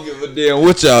don't give a damn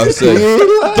what y'all He say.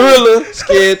 ain't lying. Thriller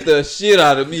scared the shit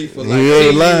out of me for like He 8 ain't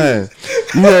years. lying.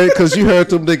 You heard because you heard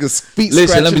them niggas feet.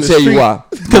 Listen, let me scratching tell the you street. why.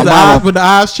 Because when the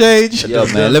eyes change. Yeah,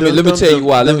 man. Let me tell you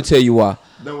why. Let me tell you why.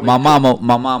 My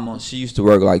mama, she used to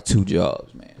work like 2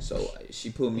 jobs, man. So she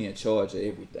put me in charge of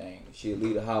everything. She'd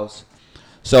leave the house.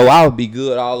 So I would be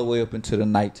good all the way up until the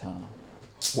nighttime.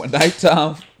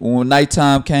 When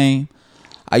nighttime came,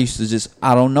 I used to just,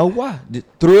 I don't know why. The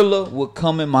Thriller would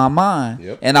come in my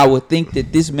mind, and I would think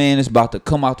that this man is about to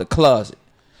come out the closet.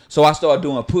 So I started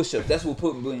doing push-ups. That's what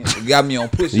got me on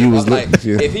push-ups. You was I'm like, look-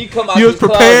 yeah. if he come out You the was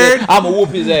prepared? closet, I'ma whoop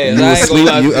his ass. You I was ain't gonna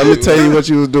lie to I'm gonna tell you what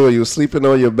you was doing. You was sleeping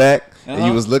on your back, and you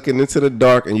Uh-huh. was looking into the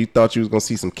dark, and you thought you was gonna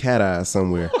see some cat eyes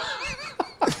somewhere.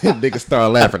 Nigga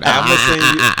start laughing.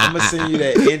 I'm gonna send you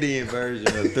that Indian version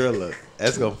of Thriller.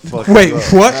 That's gonna fuck Wait, you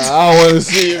up. what? I don't want to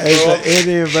see it, It's bro. an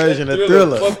Indian version of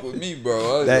Thriller. Fuck with me, bro.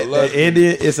 I ain't That, gonna lie that to you.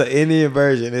 Indian, it's an Indian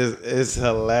version. It's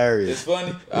hilarious. It's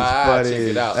funny. funny. Check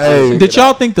it out. Hey. Check Did it y'all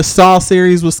out. think the Saw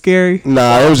series was scary?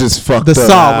 Nah, it was just fucked The up.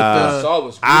 Saw. Saw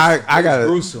was gruesome. I It got was it.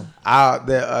 gruesome.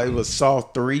 It was Saw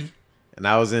 3, and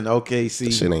I was in OKC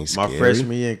That shit ain't my scary.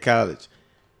 freshman year in college,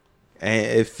 and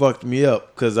it fucked me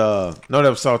up because no, that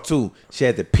was Saw 2. She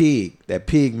had that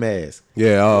pig mask,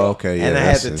 Yeah. Oh, okay. Yeah. and I had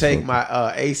that's to it. take my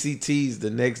ACTs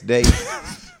the next day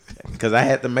because I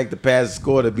had to make the pass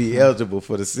score to be eligible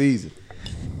for the season.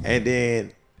 And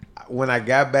then when I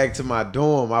got back to my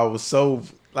dorm, I was so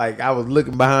like I was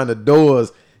looking behind the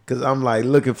doors. Cause I'm like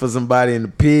looking for somebody in the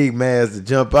pig mask to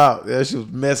jump out. That shit was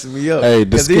messing me up. Hey,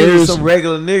 the Cause these were scariest- some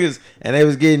regular niggas, and they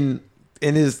was getting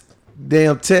in this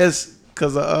damn test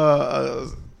cause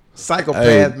of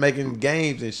psychopath Hey. making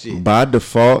games and shit. By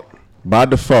default,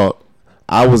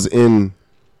 I was in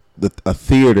a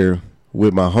theater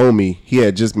with my homie. He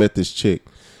had just met this chick,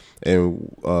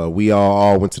 and we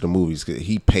all went to the movies.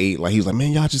 He paid, like he was like,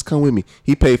 man, y'all just come with me.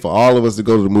 He paid for all of us to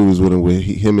go to the movies with him,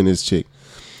 him and his chick,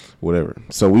 whatever.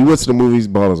 So we went to the movies,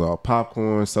 bought us all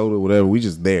popcorn, soda, whatever. We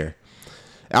just there.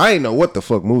 I ain't know what the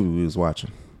fuck movie we was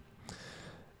watching.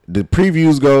 The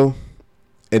previews go,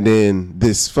 and then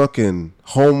this fucking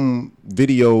home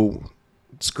video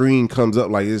screen comes up.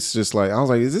 Like, it's just like, I was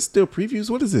like, is this still previews?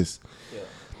 What is this? Yeah.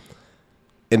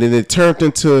 And then it turned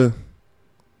into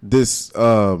this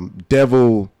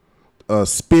devil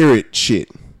spirit shit.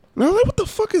 And I was like, what the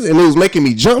fuck is it? And it was making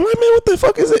me jump. I'm like, man, what the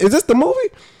fuck is it? Is this the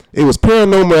movie? It was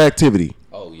Paranormal Activity.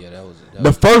 Oh yeah, that was it.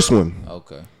 The first one.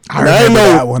 Okay. I remember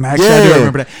that one. Actually, I do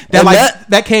remember that.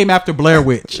 That came after Blair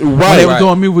Witch. Right. When they were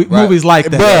doing movies like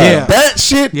that. Bruh, yeah. That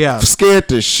shit scared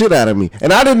the shit out of me.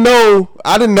 And I didn't know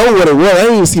what it was. I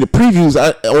didn't even see the previews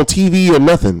on TV or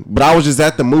nothing. But I was just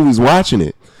at the movies watching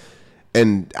it.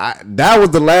 And that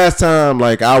was the last time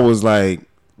like I was like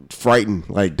frightened.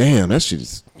 Like, damn, that shit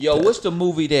is. Yo, what's the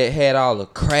movie that had all the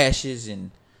crashes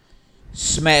and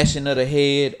smashing of the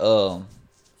head?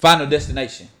 Final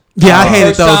Destination. Yeah, I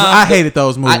hated those. I hated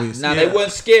those movies. They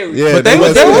wasn't scary. Yeah, but they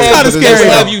was kind of scary. They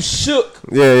have you shook.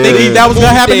 Yeah. Thinking that was gonna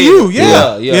happen to you.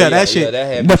 Yeah, that shit.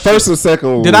 Yeah, that the first and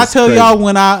second one. Did I tell y'all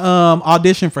when I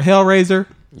auditioned for Hellraiser?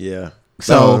 Yeah.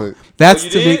 So that's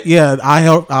to be. Yeah, I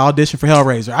auditioned for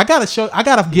Hellraiser. I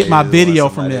gotta get my video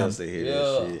from them.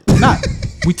 Not.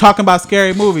 We talking about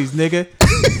scary movies, nigga.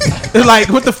 Like,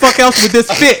 what the fuck else would this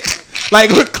fit? Like,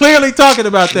 we're clearly talking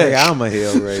about that. Yeah, I'm a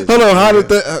Hellraiser. Hold on, how did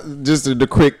that? Just the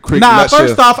quick. Nah, nutshell.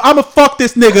 First off, I'ma fuck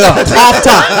this nigga up off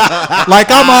top. Like,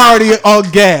 I'm already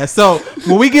on gas. So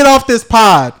when we get off this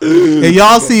pod and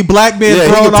y'all see black men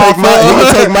thrown off, he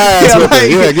can take my ass with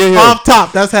it. Yeah, get him. Off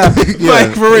top. That's happening.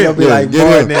 Like, for real. He'll be like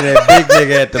Martin and that big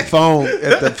nigga at the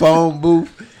phone booth.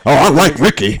 Oh, I like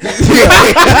Ricky. Got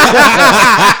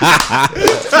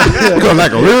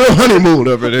like a real honeymoon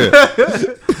over there.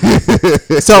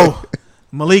 So,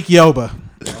 Malik Yoba.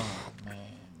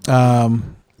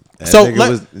 So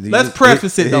let's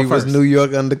preface it though first. He was New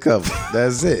York undercover.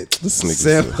 That's it.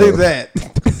 Simply that.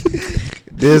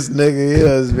 This nigga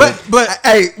is. But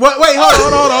hey, wait,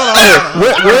 hold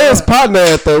on. Where's partner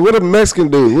at though? What a Mexican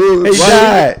dude? He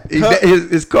died.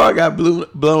 His car got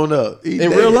blown up.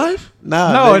 In real life?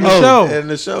 No, in the show. In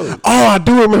the show. Oh, I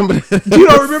do remember that. You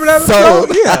don't remember that? So,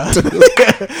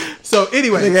 yeah. So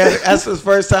anyway, that's the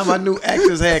first time I knew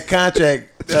actors had contract.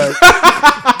 Because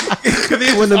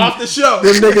he was off the show.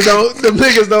 Them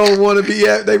niggas don't want to be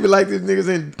at. They be like these niggas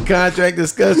in contract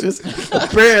discussions.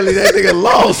 Apparently that nigga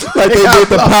lost. Like they did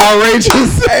the Power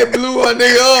Rangers. They blew one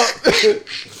nigga up.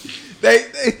 They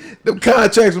them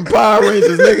contracts from Power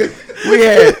Rangers, nigga.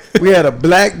 We had a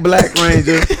black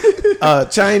Ranger, a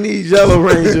Chinese Yellow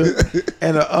Ranger,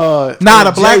 and a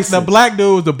the black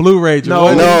dude was the Blue Ranger. No,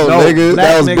 nigga,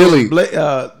 that was Billy.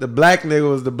 The black nigga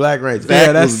was the Black Ranger.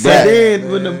 Yeah, that's sad. And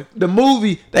then when the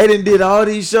movie, they done did all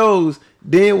these shows.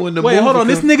 Then when the movie hold on,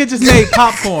 this nigga just made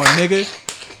popcorn, nigga.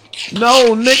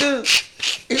 No, nigga.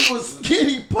 It was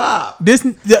Skinny Pop. This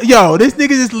nigga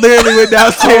just literally went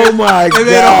downstairs. Oh my god! And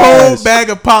made a whole bag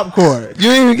of popcorn.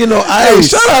 You didn't even get no Hey, ice.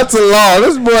 shout out to Law.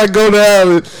 This boy go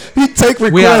down and he take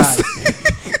requests.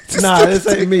 Nah, this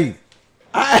ain't me.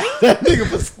 That nigga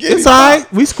for Skinny It's Pop. all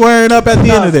right. We squaring up at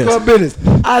the end of this. Business.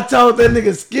 I told that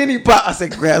nigga Skinny Pop. I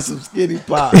said, grab some Skinny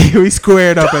Pop. We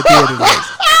squared up at the end of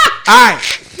this. All right.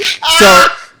 So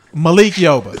Malik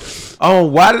Yoba. Oh,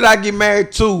 why did I get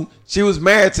married to? She was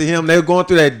married to him. They were going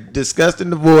through that disgusting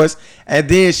divorce, and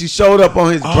then she showed up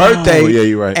on his birthday. Yeah,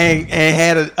 you're right. And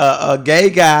had a gay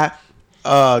guy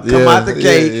come out the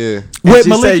gate. Yeah. With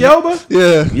Malik Yoba?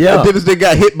 Yeah. And then this nigga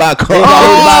got hit by a car. He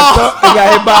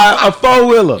got hit by a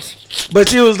 4-wheeler. But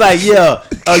she was like, yeah,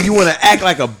 you want to act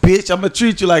like a bitch? I'm going to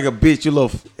treat you like a bitch, you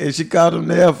little. And she called him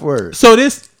the F word. So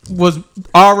this was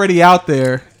already out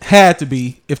there, had to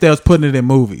be, if they was putting it in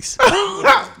movies.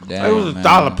 Damn, It was a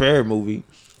Tyler Perry movie.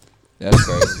 That's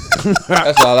crazy.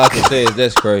 That's all I can say is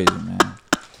that's crazy, man.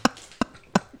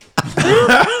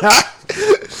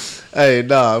 Hey,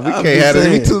 nah, we I'm can't have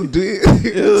just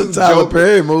it. It was a Tyler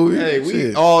Perry movie. Hey, we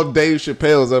Shit. all Dave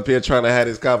Chappelle's up here trying to have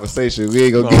this conversation. We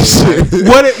ain't gonna get shit.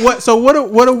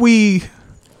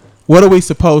 What are we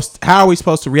supposed? How are we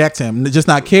supposed to react to him? Just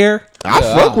not care? I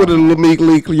fuck with a Lamik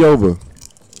Lee Cleova.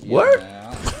 What?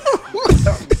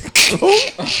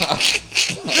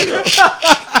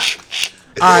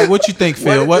 All right, what you think,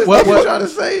 Phil? What you trying to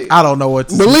say? I don't know what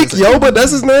to Malik say. Yoba,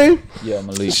 that's his name? Yeah,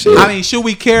 Malik. I mean, should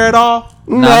we care at all?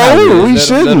 No, we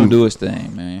shouldn't. Let him do his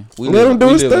thing, man. Let him do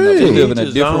his thing. We live in a Each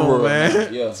his different own, world, man.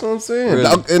 man. Yeah. That's what I'm saying.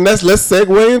 Really. And let's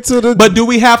segue into the. But do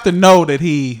we have to know that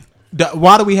he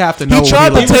Why do we have to know? He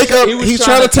tried to take up. He was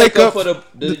trying to take up for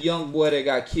the young boy that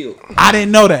got killed. I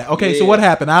didn't know that. Okay, so what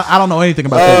happened? I don't know anything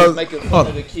about He that. was making fun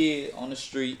of the kid on the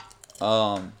street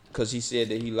because he said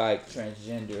that he liked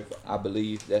transgender. I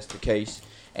believe that's the case.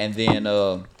 And then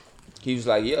he was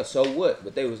like, "Yeah, so what?"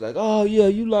 But they was like, "Oh yeah,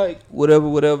 you like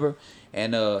whatever."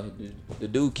 And the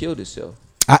dude killed himself.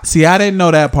 I didn't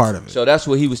know that part of it. So that's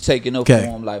what he was taking up for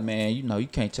him. Like, man, you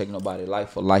can't take nobody's life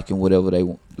for liking whatever they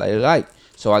like.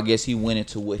 So I guess he went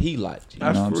into what he liked.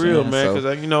 That's know what for real, saying? man.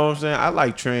 Because you know what I'm saying. I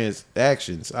like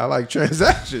transactions.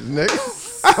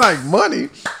 nigga. I like money.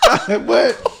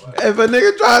 But if a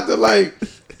nigga tried to like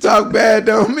talk bad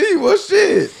on me, well,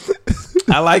 shit.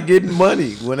 I like getting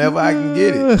money whenever I can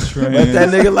get it. If that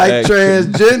nigga like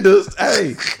transgenders,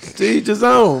 hey, to each his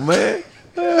own, man.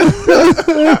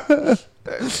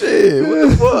 Shit, what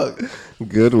the fuck?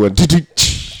 Good one.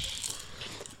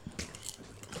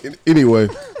 Anyway.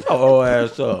 Oh,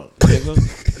 ass up, nigga.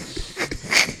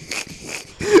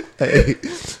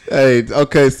 Hey,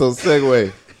 okay, so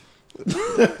segue.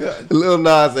 Lil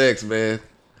Nas X, man.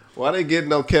 Why they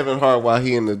getting on Kevin Hart while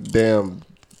he in the damn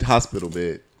hospital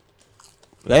bed?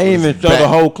 They ain't even show the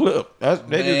whole clip. They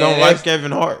just don't like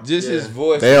Kevin Hart. Just his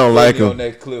voice. They don't like him on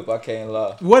that clip. I can't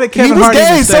lie. What did Kevin He was Hart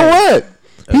gay, even so say? what?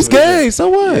 He's gay, so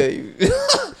what? Yeah,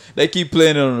 they keep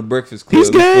playing it on the Breakfast Club.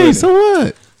 He's gay, so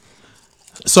what?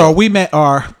 So are we mad?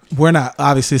 We're not.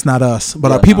 Obviously, it's not us.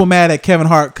 But are people mad at Kevin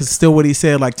Hart because still what he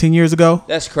said like 10 years ago?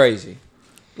 That's crazy.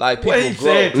 Like people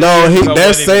grow. No,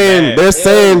 they're saying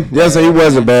yes, he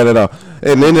wasn't bad at all.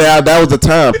 And then that was the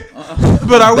time.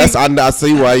 But are we? I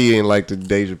see why you ain't like the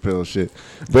Dave Chappelle shit.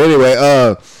 But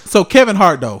anyway, So Kevin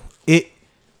Hart though,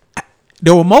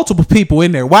 there were multiple people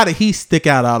in there. Why did he stick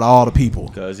out of all the people?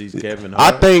 Because he's Kevin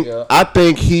Hart. I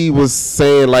think he was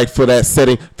saying like for that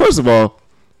setting. First of all,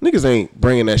 niggas ain't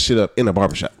bringing that shit up in a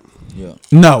barbershop. Yeah.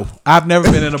 No, I've never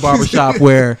been in a barbershop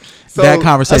where that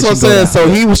conversation. That's what I'm saying. So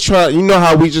he was trying. You know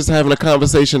how we just having a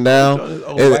conversation now.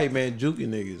 Old white man juking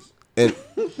niggas.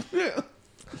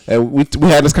 And we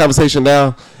had this conversation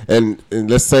now, and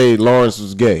let's say Lawrence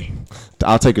was gay.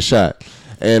 I'll take a shot.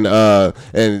 And I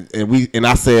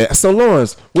said, so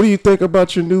Lawrence, what do you think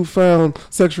about your newfound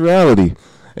sexuality?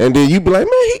 And then you be like,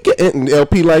 man, he gay. And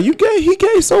LP like, you gay? He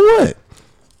gay? So what?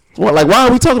 What? Like, why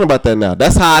are we talking about that now?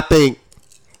 That's how I think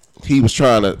he was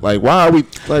trying to like. Why are we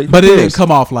like? But it didn't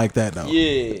come off like that though.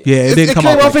 Yeah, it didn't come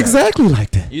off like exactly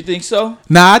like that. You think so?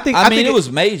 Nah, I think it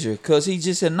was major because he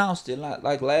just announced it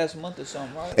like last month or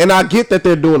something, right? And I get that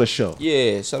they're doing a show.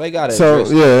 Yeah, so they got it. So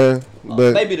yeah,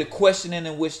 but maybe the questioning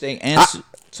in which they answered,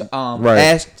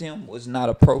 asked him was not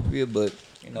appropriate, but.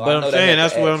 But I'm saying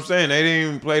that's what I'm saying. They didn't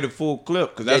even play the full clip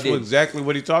because that's exactly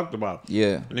what he talked about.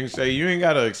 Yeah, and they say you ain't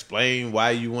gotta explain why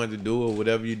you wanted to do or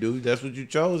whatever you do. That's what you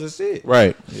chose. That's it.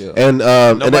 Right. Yeah. And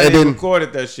nobody then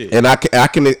recorded that shit. And I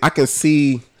can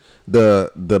see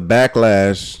the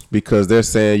backlash because they're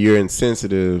saying you're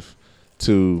insensitive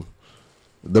to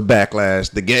the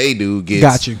backlash the gay dude gets.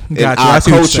 Got you. In our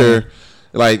culture,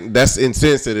 like that's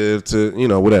insensitive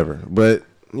to whatever. But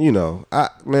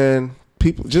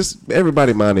people, just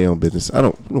everybody mind their own business. I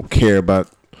don't care about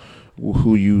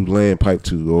who you laying pipe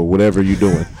to or whatever you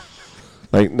doing.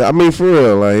 Like, I mean, for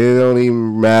real, like it don't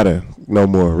even matter no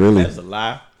more. Really, that's a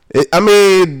lie. So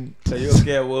you don't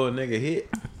care what a nigga hit,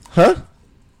 huh?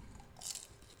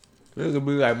 Nigga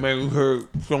be like, man, we heard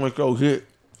so and so hit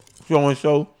so and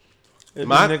so.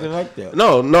 My nigga like that.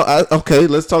 No. Okay,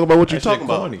 let's talk about what you're talking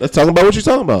about. Let's talk about what you're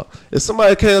talking about. If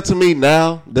somebody came to me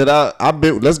now that I've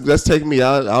been, let's take me.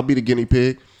 I'll be the guinea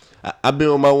pig. I've been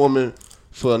with my woman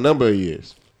for a number of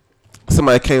years.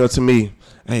 Somebody came up to me,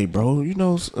 hey, bro,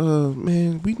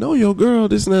 man, we know your girl.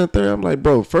 This and that. Third. I'm like,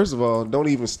 bro. First of all,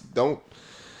 don't.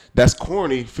 That's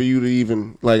corny for you to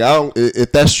even like.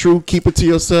 If that's true, keep it to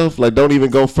yourself. Like, don't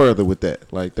even go further with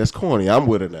that. Like, that's corny. I'm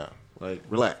with her now. Like,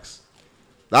 relax.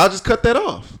 I'll just cut that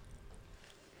off.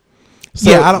 So,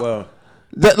 yeah, I don't.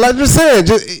 Like you're saying,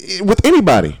 just with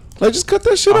anybody, like just cut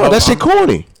that shit off. That shit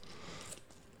corny.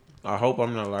 I hope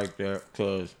I'm not like that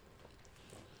because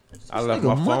I left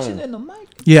my phone. In the mic.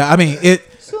 Yeah, I mean it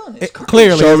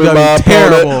clearly Show is gonna be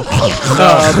terrible.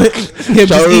 Him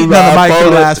just eating on the mic for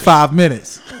the last 5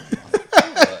 minutes.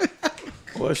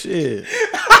 Well, shit.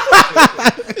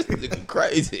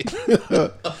 Crazy. All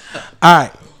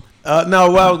right. No,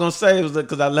 what I was gonna say was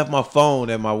because I left my phone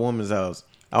at my woman's house.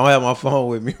 I don't have my phone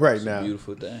with me right now.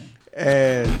 Beautiful thing.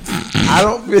 And I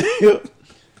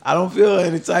don't feel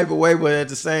any type of way, but at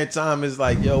the same time, it's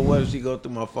like, yo, what if she go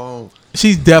through my phone?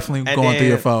 She's definitely going through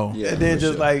your phone. Yeah, and then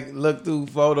just like look through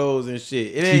photos and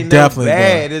shit. It ain't definitely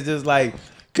bad. It's just like,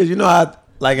 cause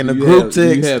like in the group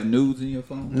text. You have nudes in your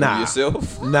phone? Nah. Of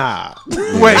yourself? Nah.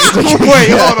 Wait,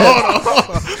 hold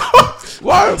on.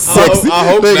 Why? Sexy. I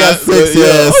hope they not, got sexy but,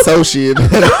 ass associate.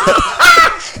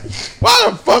 Why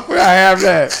the fuck would I have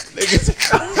that?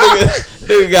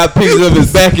 Nigga got pictures of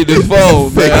his back in his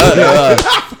phone, man.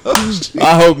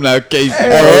 I hope not, Casey.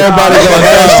 Hey, everybody go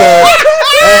hashtag.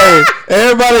 Hey,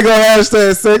 everybody go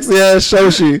hashtag sexy ass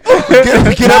Shoshi.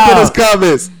 Get up in his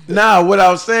comments. Nah, what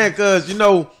I was saying, cause you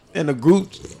know, in the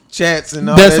group chats and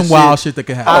all There's that some wild shit that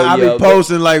can happen. I yeah, be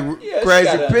posting like she crazy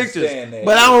gotta pictures, understand that.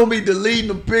 but I don't be deleting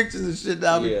the pictures and shit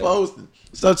that I be posting.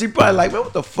 So she probably like, man,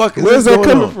 what the fuck is Where's this that going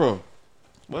coming on? from?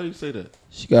 Why do you say that?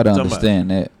 She got to understand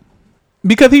that.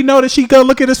 Because he know that she go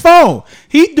look at his phone.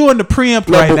 He doing the preempt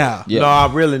right now. Yeah. No,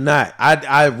 I'm really not.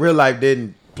 I real life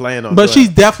didn't plan on. But doing she's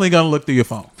it. definitely gonna look through your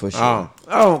phone. For sure. I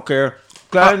don't care.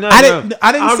 I didn't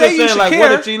I'm say just you saying, should like, care.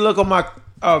 what if she look on my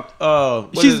what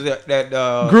She's is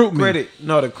that group me. credit?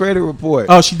 No, the credit report.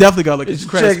 Oh, she definitely gonna look at his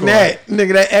credit Check score. that,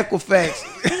 nigga. That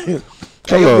Equifax.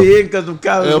 Hello. They be in because of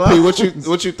college. LP,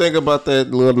 what you think about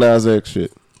that Lil Nas X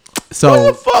shit? What So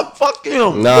the fuck? Fuck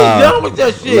him. Nah. He done with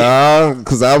that shit. Nah,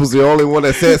 because I was the only one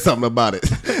that said something about it.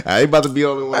 I ain't about to be the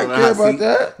only one I on the care hot about seat.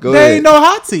 that. Go there ahead. ain't no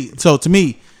hot seat. So to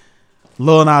me,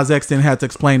 Lil Nas X didn't have to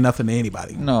explain nothing to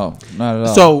anybody. No, not at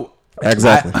all. So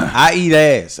Exactly. I eat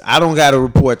ass. I don't got to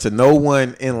report to no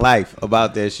one in life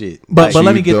about that shit. but let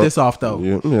You me get don't- this off though.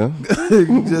 Yeah.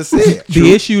 You just said.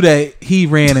 The issue that he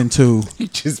ran into He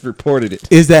just reported it.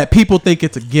 is that people think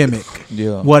it's a gimmick.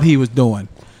 Yeah. What he was doing,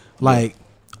 like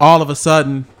all of a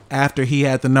sudden after he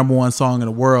had the #1 song in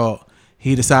the world,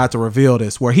 he decided to reveal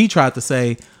this. Where he tried to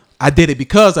say, "I did it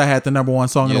because I had the #1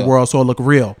 song in the Yeah. world, so it looked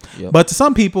real." Yep. But to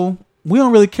some people, we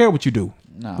don't really care what you do.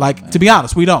 Nah, like man. to be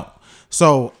honest, we don't.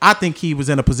 So I think he was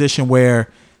in a position where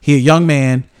he a young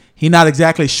man. He not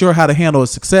exactly sure how to handle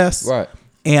his success. Right.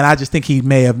 And I just think he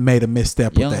may have made a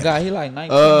misstep Young with that. guy, he like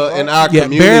 19. In our Yeah,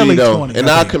 community barely though, 20, in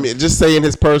I our think. community, just say in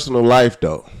his personal life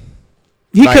though.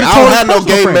 He Like, could I have don't told have his no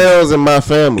gay personal friends. males in my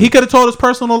family. He could have told his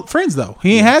personal friends though.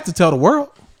 He ain't had to tell the world.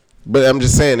 But I'm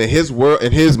just saying, in his world,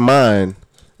 in his mind,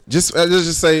 just let's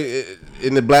just say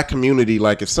in the black community,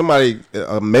 like if somebody,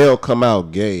 a male come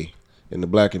out gay in the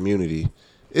black community,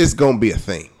 it's gonna be a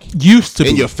thing. Used to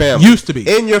be In your family, Used to be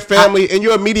in your family, in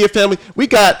your immediate family. We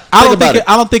got. I don't think about think it.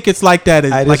 I don't think it's like that. Hey,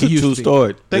 Like this it is used a to true be.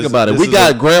 story. Think This- about it. this We is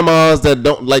got a- grandmas that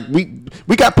don't like.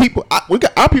 We got people. We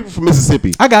got our people from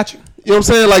Mississippi. I got you. You know what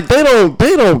I'm saying? Like they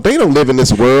don't live in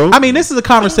this world. I mean, this is a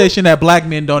conversation that black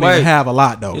men don't Wait. even have a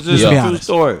lot though. This Let's is be a true honest.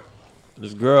 story.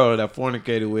 This girl that I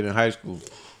fornicated with in high school.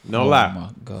 No Oh lie. my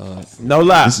God. No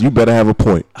lie. You better have a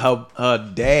point.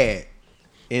 Her dad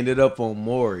ended up on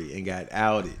Maury and got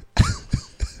outed.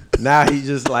 Now he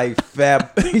just like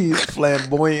he's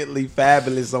flamboyantly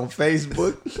fabulous on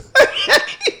Facebook.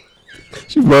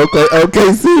 She broke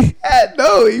OKC.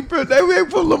 No, they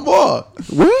went from Lamar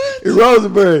What? in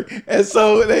Rosenberg, and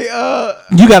so they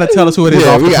You got to tell us who it is Yeah,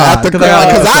 off we the got pod. after 'Cause I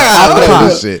because I off got the to pod.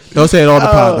 this shit. Don't say it on the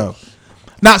pod though.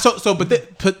 Now,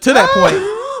 to that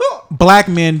point, black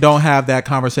men don't have that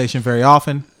conversation very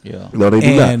often, Yeah. No, they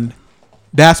do not. and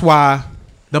that's why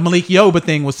the Malik Yoba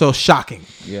thing was so shocking.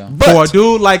 Yeah. For a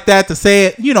dude like that to say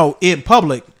it, in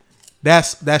public,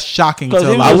 that's shocking to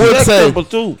a lot I of would people.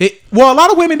 say- too. Well, a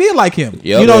lot of women did like him.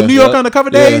 Yep. New York Yep. Undercover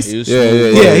Yeah. Days. He was Yeah,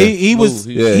 smooth. yeah, Yeah, he was.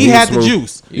 Smooth. Yeah, he he had was the smooth.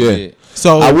 juice. He Yeah. did.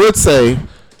 So I would say,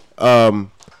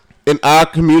 in our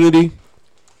community,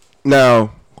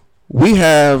 now we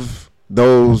have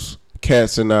those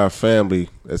cats in our family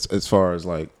as far as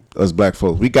like us black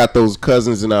folks. We got those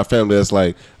cousins in our family that's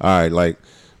like, all right, like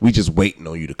we just waiting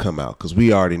on you to come out because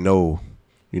we already know,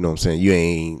 you know what I'm saying, you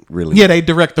ain't really. yeah, they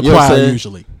direct the You know what I'm choir saying?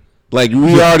 usually. Like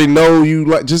we already know you.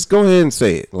 Like just go ahead and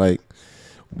say it. Like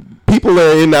people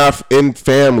are in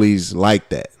families like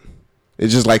that.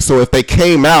 It's just like, so if they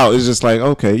came out, it's just like,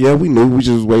 okay, yeah, we knew. We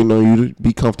just waiting on you to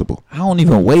be comfortable. I don't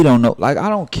even wait on no. Like I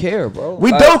don't care, bro.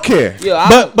 We Like, don't care.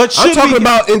 Yeah. But I'm should talking we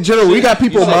about in general. We got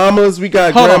people, You say- mamas, we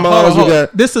got hold on, grandmas, hold on. we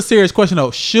got. This is a serious question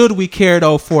though. Should we care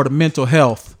though for the mental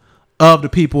health of the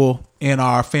people in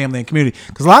our family and community?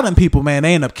 Because a lot of them people, man,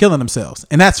 they end up killing themselves,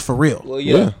 and that's for real. Well,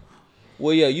 yeah. Yeah.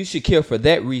 Well, yeah. You should care for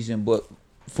that reason, but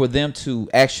for them to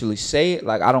actually say it,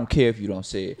 like I don't care if you don't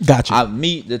say it. Gotcha.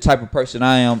 Me, the type of person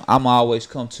I am, I'm always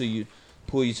come to you,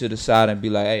 pull you to the side, and be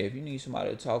like, hey, if you need somebody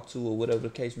to talk to or whatever the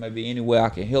case may be, any way I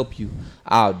can help you,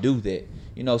 I'll do that.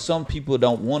 Some people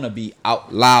don't want to be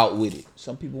out loud with it.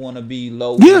 Some people want to be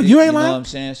low. Yeah, with it, you ain't you know lying. what I'm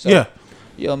saying? So, Yeah.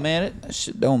 Yo, man, that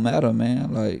shit don't matter,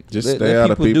 man. Like, Just let stay out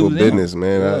of people do people's them. business,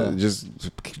 man. Yeah. Just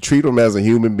treat them as a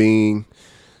human being.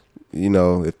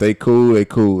 If they cool, they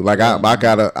cool. Like so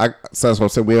that's what I'm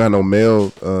saying. We don't have no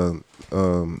male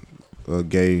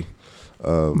gay.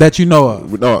 That you know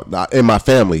of. No, not in my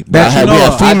family. But That you know we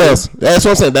have of. females. That's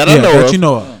what I'm saying. That I know that of. you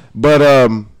know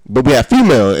of. But we have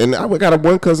female, and I got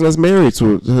one cousin that's married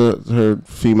to her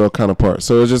female counterpart.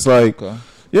 So it's just like,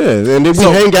 yeah, and then we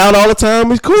hang out all the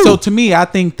time. It's cool. So to me, I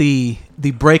think the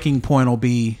breaking point will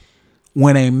be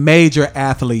when a major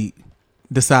athlete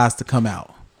decides to come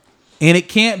out, and it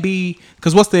can't be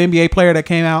because what's the NBA player that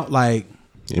came out like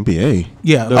NBA?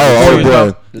 Yeah,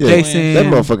 boy, Jason. That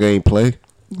motherfucker ain't play.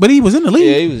 But he was in the league.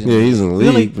 Yeah, he was. He's in the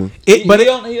league.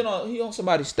 Really? He on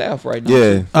somebody's staff right now.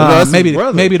 Yeah,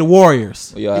 maybe the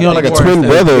Warriors. Yeah, he on like a twin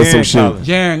brother or some shit.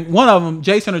 Jaren, one of them,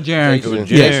 Jason or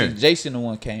Jaren. Jason, the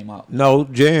one came out. No,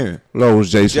 Jaren. No, it was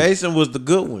Jason. Jason was the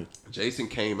good one. Jason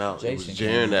came out. It was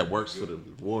Jaren that works for the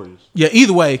Warriors. Yeah,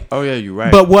 either way. Oh yeah, you're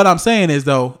right. But what I'm saying is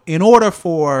though, in order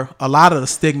for a lot of the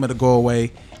stigma to go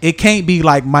away, it can't be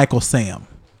like Michael Sam.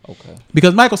 Okay.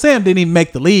 Because Michael Sam didn't even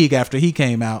make the league after he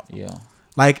came out. Yeah.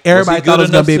 Like everybody thought it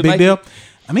was gonna be a big deal.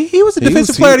 I mean, he was a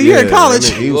defensive player of the year in college.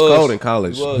 I mean, he was cold in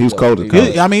college. He was cold in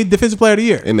college. I mean, defensive player of the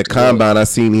year. In the combine, I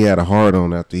seen he had a hard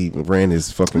on after he ran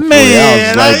his fucking 40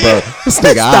 Man, hours. Like, bro, this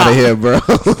nigga out of here, bro.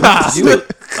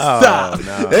 Stop.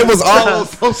 No. It was all on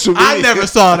social media. I never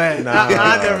saw that.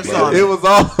 I never saw that. It was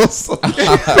all on social media.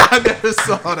 I never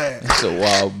saw that. That's a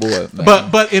wild boy, man.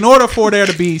 But in order for there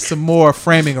to be some more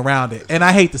framing around it, and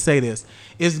I hate to say this,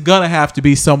 it's gonna have to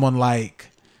be someone like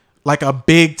a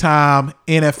big time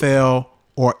NFL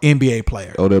or NBA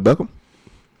player. Odell Beckham?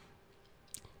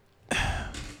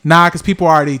 Nah, because people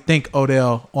already think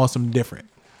Odell on some different.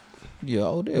 Yeah,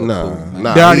 Odell.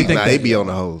 Nah, They already think he be on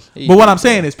the hose. But what I'm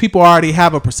saying is people already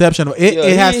have a perception of it.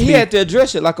 It has to be. He had to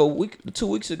address it like 2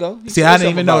 weeks ago. See, I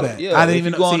didn't even know that. Yeah, I didn't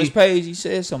even go on see, his page. He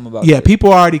said something about yeah, that.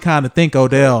 people already kind of think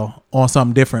Odell on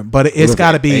something different, but it's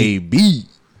got to be AB.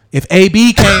 If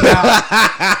AB came out,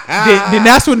 then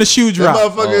that's when the shoe dropped.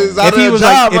 Motherfucker is out If he of was a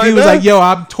like, job if right he was now. like, yo,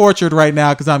 I'm tortured right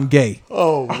now because I'm gay.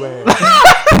 Oh man.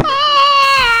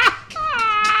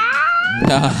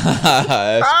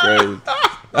 That's crazy.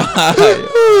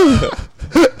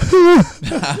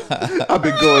 I've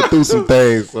been going through some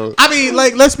things. So. I mean,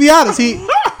 like, let's be honest.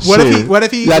 What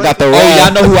if he? Y'all got the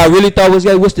y'all know who I really thought was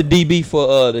gay? What's the DB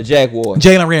for the Jaguars?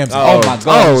 Jalen Ramsey. Oh my God.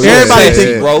 Oh, yeah. Everybody Sexy,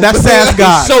 thinks bro. that's Sass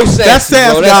God. So sexy, That's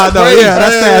Sass bro. That's God, though. crazy. Yeah,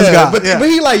 that's Sass God. But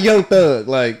he like Young Thug.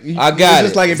 Like I got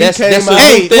just it. like if That's- he came that's out. a-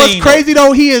 Hey, thing, what's though. crazy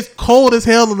though? He is cold as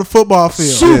hell on the football field.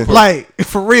 Super. Like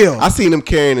for real. I seen him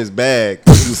carrying his bag.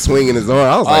 He was swinging his arm.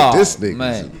 I was like, Oh, this nigga,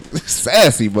 man.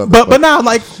 sassy motherfucker. But now,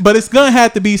 like, but it's gonna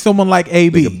have to be someone like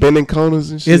AB. Nigga bending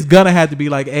corners and shit. It's gonna have to be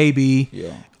like AB,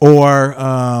 Yeah. or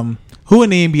who in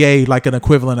the NBA like an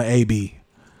equivalent of AB?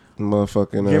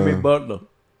 Motherfucking Jimmy Butler.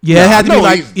 Yeah, it had to be no,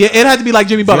 like he's- it had to be like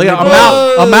Jimmy Butler, Jimmy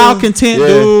a malcontent Yeah.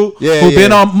 dude Yeah, who yeah.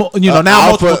 been on now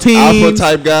Alpha- multiple teams, alpha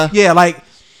type guy. Yeah, like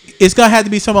it's gonna have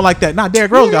to be someone like that. Nah,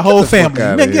 Derrick Rose got a whole the fuck family.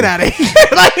 outta Man, here. get out of here.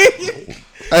 Like,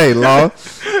 Hey, Law.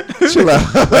 Chill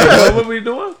out. What were we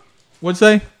doing? what'd you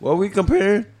say? What we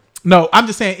comparing? No, I'm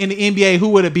just saying in the NBA, who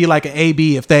would it be like an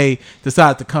AB if they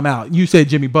decide to come out? You said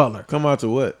Jimmy Butler Come out to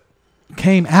what?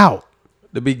 came out.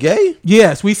 To be gay?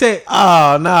 Yes, we said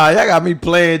Oh nah, y'all got me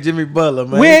playing Jimmy Butler,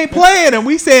 man. we ain't playing him.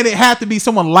 We said it had to be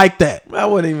someone like that I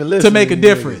wouldn't even listen to make a you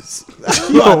difference.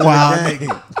 niggas. You a wild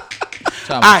nigga.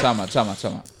 Time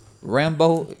out.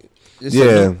 Rambo. It's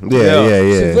Yeah.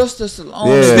 Sylvester Stallone.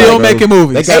 Yeah. Still Like, making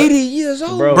movies. they got- 80 years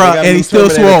old. Bro, Bruh, they got and new he's still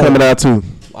Terminator swole. Coming out too.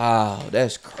 Wow,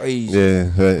 that's crazy. Yeah,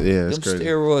 it's Them crazy.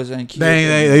 steroids ain't cute.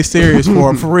 They serious for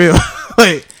him, for real.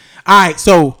 Like, all right,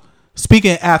 so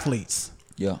speaking of athletes,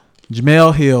 Yeah.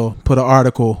 Jamel Hill put an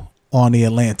article on The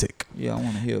Atlantic. Yeah, I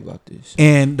want to hear about this.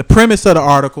 And the premise of the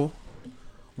article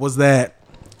was that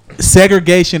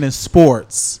segregation in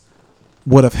sports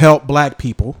would have helped black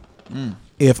people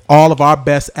if all of our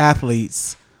best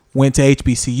athletes went to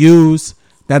HBCUs.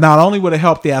 That not only would have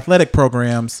helped the athletic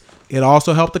programs, it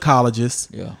also helped the colleges.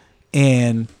 Yeah.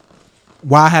 And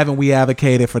why haven't we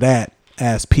advocated for that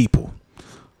as people?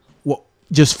 Well,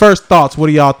 just first thoughts, what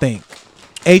do y'all think?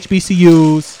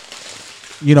 HBCUs,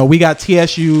 we got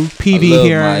TSU, PV I love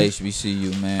here. my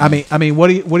HBCU, man. I mean, what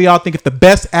do y'all think if the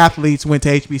best athletes went to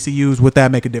HBCUs, would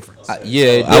that make a difference? Yeah,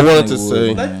 it I wanted definitely to would,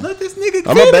 say- man. Let this nigga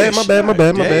Oh, finish. my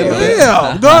bad.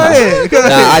 Yeah, go ahead. Nah,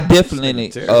 I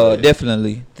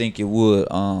definitely think it would.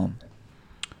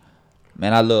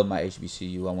 Man, I love my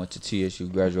HBCU. I went to TSU,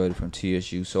 graduated from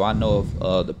TSU, so I know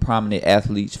of the prominent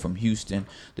athletes from Houston,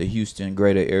 the Houston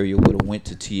greater area would have went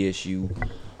to TSU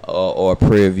or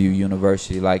Prairie View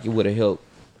University. Like, it would have helped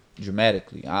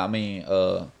dramatically. I mean,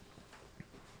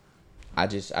 I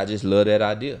just love that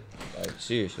idea. Like,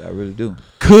 seriously, I really do.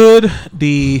 Could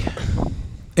the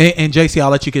And JC, I'll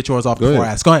let you get yours off before I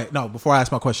ask. Go ahead. No, before I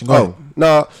ask my question. Go ahead.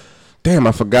 No. Damn,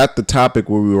 I forgot the topic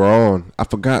where we were on. I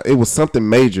forgot. It was something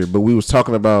major, but we was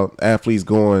talking about athletes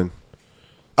going.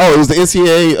 Oh, it was the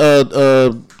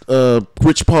NCAA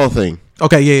Rich Paul thing.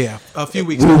 Okay, yeah. A few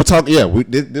weeks ago. We were talking. Yeah,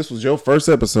 this was your first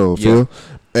episode, Phil.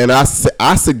 And I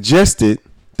suggested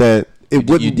that it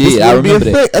wouldn't be a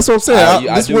thing. That's what I'm saying.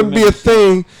 This wouldn't be a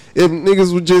thing if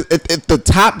niggas would just if the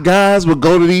top guys would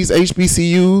go to these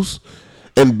HBCUs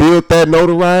and build that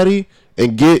notoriety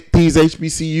and get these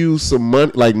HBCUs some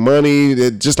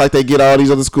money, just like they get all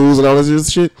these other schools and all this other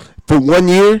shit for 1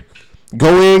 year.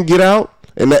 Go in, get out,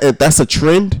 and if that's a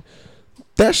trend.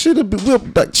 That should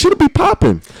be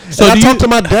popping. So I talked to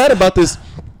my dad about this.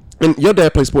 And your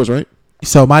dad plays sports, right?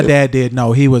 So my dad did.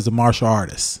 No, he was a martial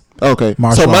artist. Okay.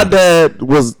 So my dad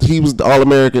was the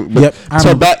All-American. Yep.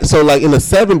 So like in the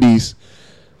 70s,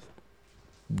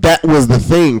 that was the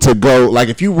thing to go. Like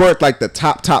if you weren't like the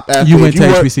top athlete, you went to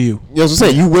HBCU. You know what I'm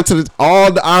saying? You went to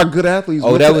our good athletes.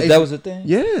 Oh, that was the thing.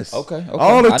 Yes. Okay.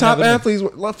 All the top athletes,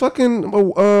 like fucking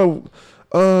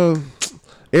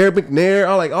Eric McNair,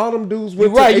 all them dudes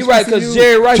went to HBCUs. You're right, because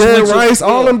Jerry Rice,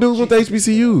 all them dudes went to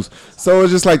HBCUs. So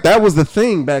it's just like that was the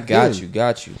thing back then.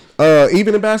 Got you.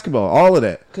 Even in basketball, all of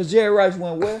that. Because Jerry Rice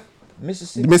went where?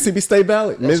 Mississippi State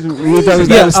Valley. A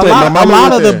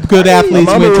lot of the good athletes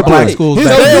went to black schools.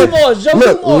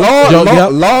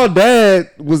 Law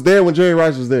dad was there when Jerry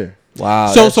Rice was there. Wow.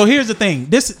 So here's the thing.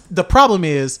 The problem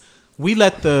is we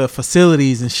let the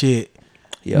facilities and shit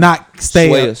not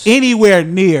stay anywhere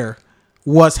near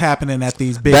what's happening at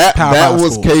these big powerhouse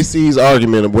schools. That was KC's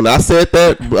argument. When I said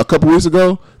that a couple weeks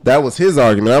ago, that was his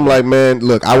argument. I'm like, man,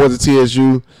 look, I went to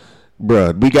TSU.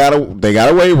 Bruh, they got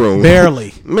a weight room.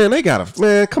 Barely. Man,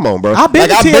 come on, bro. I've been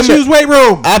to TSU's weight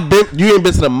room. You ain't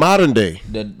been to the modern day.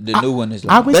 The new one is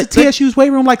like. I went to TSU's weight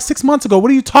room like 6 months ago.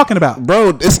 What are you talking about?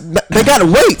 Bro, they got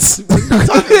weights.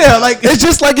 Yeah, like it's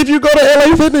just like if you go to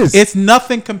LA Fitness. It's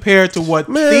nothing compared to what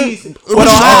these.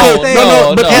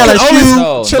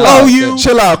 LSU.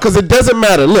 Chill out, because it doesn't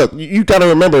matter. Look, you got to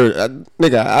remember,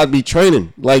 nigga, I'd be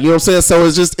training. Like, you know what I'm saying? So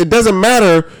it's just, it doesn't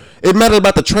matter. It matters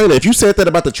about the trainer. If you said that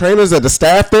about the trainers or the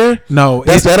staff there,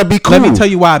 that'll be cool. Let me tell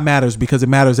you why it matters, because it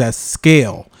matters at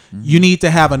scale. Mm-hmm. You need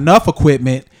to have enough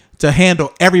equipment to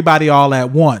handle everybody all at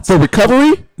once. For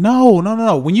recovery? No.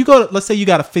 When you go, let's say you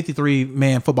got a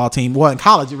 53-man football team. Well, in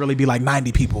college, it really be like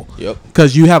 90 people. Yep.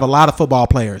 Because you have a lot of football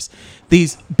players.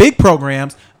 These big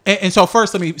programs, and so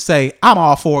first let me say, I'm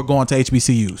all for going to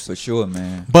HBCUs. For sure,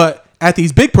 man. But at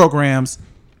these big programs,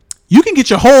 you can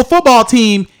get your whole football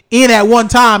team in at one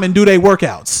time and do their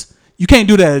workouts. You can't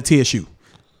do that at TSU.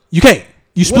 You can't.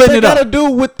 You splitting it up. What they got to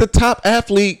do with the top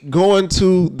athlete going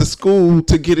to the school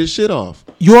to get his shit off?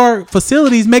 Your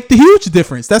facilities make the huge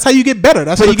difference. That's how you get better.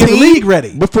 That's how you get the league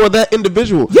ready. Before that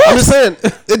individual. Yes. I'm just saying,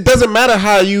 it doesn't matter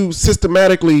how you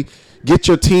systematically get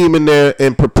your team in there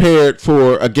and prepared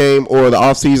for a game or the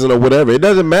offseason or whatever. It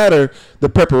doesn't matter the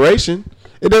preparation.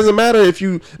 It doesn't matter if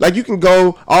you can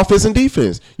go offense and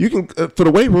defense. You can for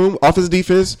the weight room, offense,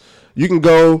 defense. You can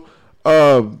go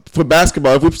for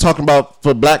basketball. If we're talking about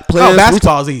for black players,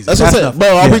 basketball is easy. That's what I'm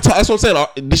saying. That's what I'm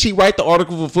saying. Did she write the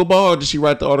article for football or did she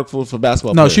write the article for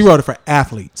basketball? No, players? she wrote it for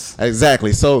athletes.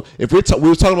 Exactly. So if we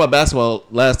were talking about basketball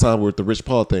last time with the Rich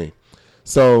Paul thing.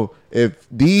 So if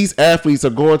these athletes are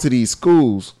going to these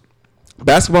schools,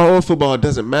 basketball or football, it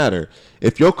doesn't matter.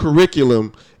 If your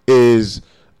curriculum is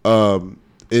mapped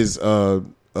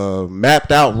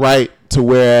out right to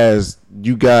whereas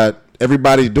you got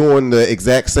everybody doing the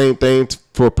exact same thing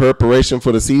for preparation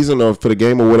for the season or for the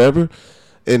game or whatever,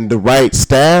 and the right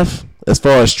staff as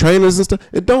far as trainers and stuff,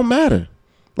 it don't matter.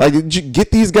 Like,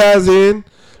 get these guys in,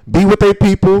 be with their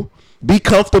people, be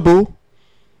comfortable,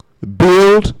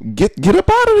 build, get up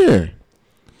out of there.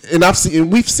 And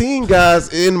we've seen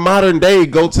guys in modern day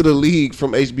go to the league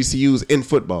from HBCUs in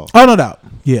football. Oh, no doubt.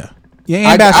 Yeah.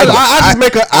 Yeah,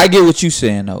 I get what you're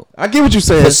saying though. I get what you're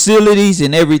saying. Facilities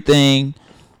and everything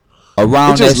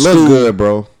around that school look good,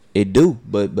 bro. It do,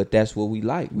 but that's what we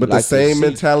like. But the same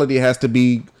mentality has to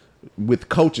be with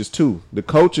coaches too. The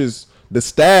coaches, the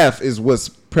staff is what's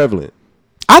prevalent.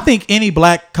 I think any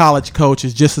black college coach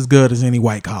is just as good as any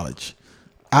white college.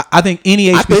 I think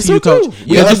any HBCU coach.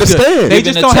 You understand. They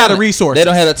just don't have the resources. They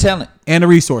don't have the talent. And the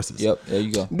resources. Yep, there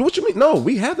you go. What you mean? No,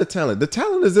 we have the talent. The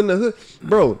talent is in the hood.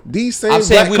 Bro, these same I'm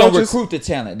saying black we coaches, don't recruit the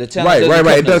talent. The talent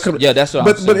right. It does come. Yeah, that's what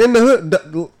I'm saying. But in the hood,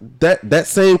 that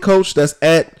same coach that's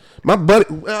at my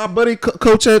buddy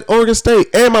coach at Oregon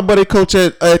State and my buddy coach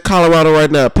at Colorado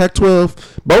right now,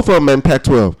 Pac-12, both of them in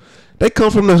Pac-12. They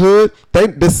come from the hood.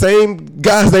 The same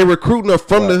guys they recruiting are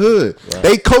from the hood. Right.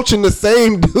 They coaching the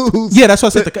same dudes. Yeah, that's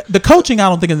what I said. The coaching, I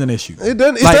don't think is an issue.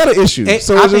 It's not an issue.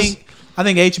 I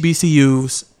think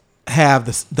HBCUs have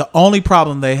the only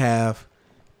problem they have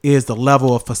is the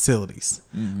level of facilities.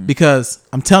 Mm-hmm. Because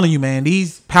I'm telling you, man,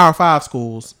 these Power 5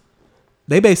 schools,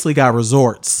 they basically got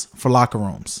resorts for locker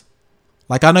rooms.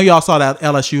 Like, I know y'all saw that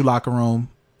LSU locker room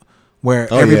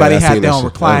where everybody had their own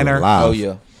recliner. Oh,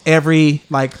 yeah. Every,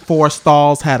 4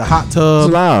 stalls had a hot tub.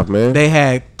 It's live, man. They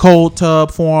had cold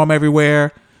tub for them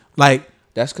everywhere.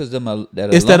 That's because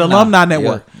it's that alumni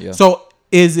network. Yeah. So,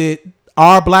 is it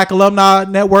our black alumni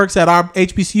networks at our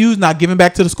HBCUs not giving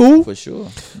back to the school? For sure.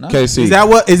 No. KC, is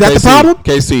that the problem?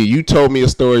 KC, you told me a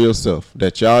story yourself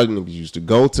that y'all niggas used to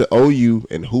go to OU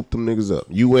and hoop them niggas up.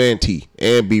 You and T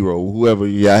and B-Roll, whoever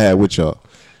y'all had with y'all.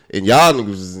 And y'all niggas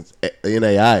was in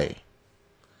AIA.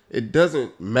 It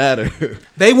doesn't matter.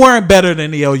 They weren't better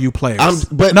than the OU players.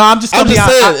 I'm just saying,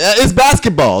 it's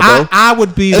basketball, though. I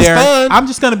would be there. Fun. I'm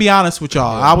just going to be honest with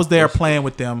y'all. I was there playing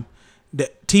with them.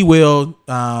 T-Will,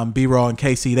 B-Roll, and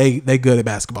KC, they good at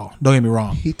basketball. Don't get me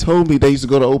wrong. He told me they used to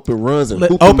go to open runs and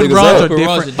hoop open them runs niggas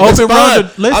are up. different. Open runs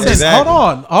are listen.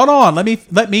 Hold on.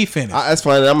 Let me finish. That's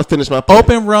fine. I'm gonna finish my point.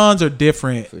 Open runs are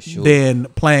different than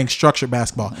playing structured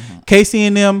basketball. KC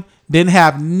and them didn't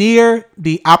have near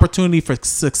the opportunity for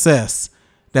success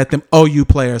that them OU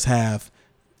players have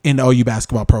in the OU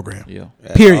basketball program. Yeah.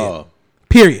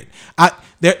 Period.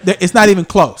 It's not even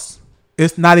close.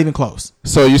 It's not even close.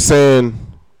 So you're saying,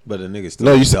 but the niggas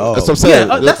still that's what I'm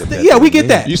saying. Yeah, we get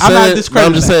that. I'm not discrediting.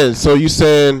 I'm just saying. So you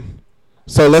saying,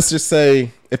 so let's just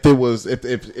say if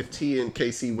T and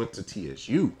KC went to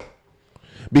TSU,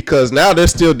 because now they're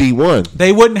still D1.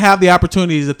 They wouldn't have the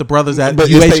opportunities that the brothers at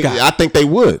UH got. I think they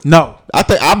would. No.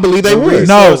 I believe they would.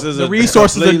 No, the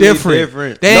resources are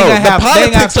different. They ain't gonna have, the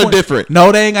politics are different.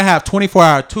 No, they ain't gonna have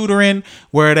 24-hour tutoring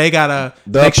where they gotta.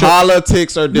 The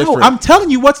politics are different. No, I'm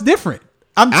telling you what's different.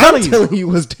 I'm telling you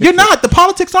what's different. You're not. The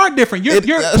politics aren't different. You're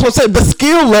that's what I'm saying. The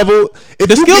skill level.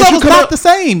 The skill level's not the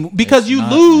same because you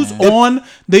lose on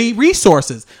the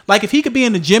resources. Like if he could be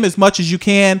in the gym as much as you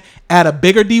can at a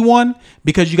bigger D1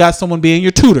 because you got someone being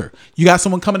your tutor. You got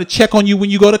someone coming to check on you when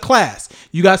you go to class.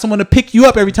 You got someone to pick you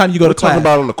up every time you go to class. Talking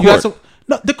about on the court.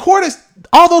 The court is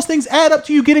all those things add up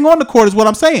to you getting on the court is what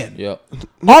I'm saying. Yep.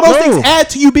 All those things add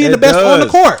to you being the best on the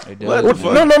court. No.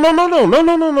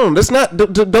 That's not.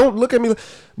 Don't look at me,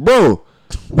 bro.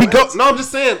 We go. No, I'm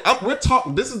just saying. We're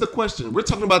talking. This is the question. We're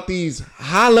talking about these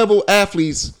high level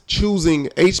athletes choosing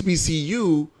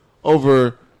HBCU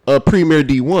over a premier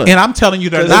D1. And I'm telling you,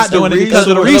 they're not doing it because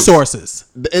of the resources.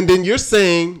 And then you're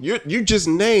saying you just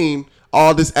named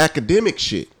all this academic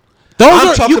shit.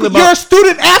 You're a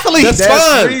student athlete. That's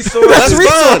fine. That's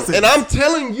resources. And I'm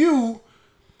telling you.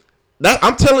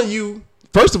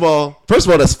 First of all,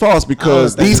 that's false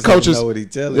because these coaches. Know what he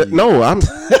telling you. No, I'm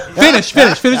finish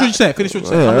what you're saying.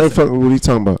 Yeah, I ain't fucking what are you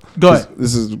talking about? Go ahead.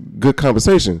 This is good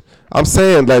conversation. I'm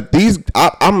saying that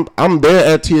I'm there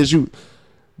at TSU.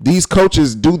 These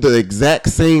coaches do the exact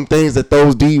same things that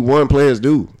those D1 players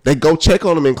do. They go check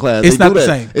on them in class. It's not the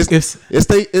same.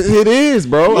 It is,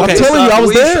 bro. Okay. I'm telling you, I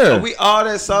was there. We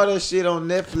all saw that shit on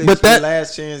Netflix. But that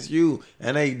Last Chance U,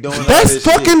 and they doing that's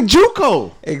fucking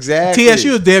JUCO. Exactly.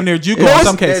 TSU is damn near JUCO in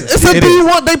some cases. It's a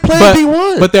D1. They play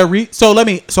D1. But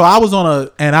so I was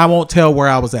and I won't tell where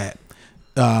I was at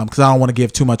because I don't want to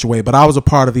give too much away. But I was a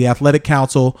part of the athletic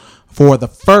council for the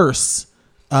first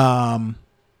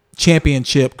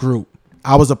championship group.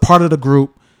 I was a part of the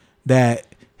group that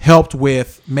helped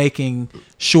with making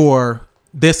sure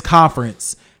this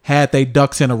conference had they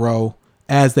ducks in a row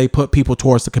as they put people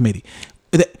towards the committee.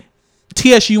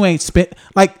 TSU ain't spent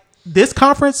this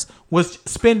conference was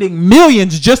spending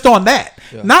millions just on that.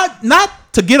 Yeah.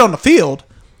 Not to get on the field,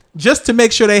 just to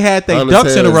make sure they had their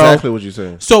ducks in a row. Exactly what you're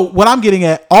saying. So what I'm getting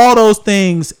at, all those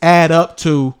things add up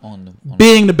to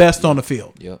being the best on the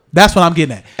field. Yep. That's what I'm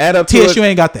getting at. Add up TSU to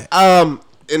ain't got that. And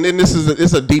then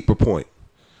it's a deeper point.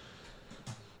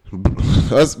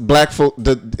 Us black folk,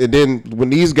 and then when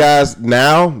these guys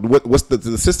now, what's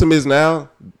the system is now,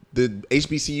 the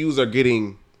HBCUs are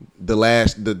getting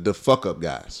the fuck up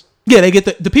guys. Yeah, they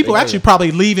get the people actually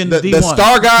probably leaving the D1. The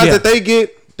star guys that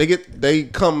they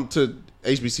come to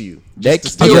HBCU. They can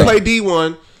still play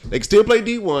D1. They can still play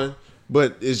D1,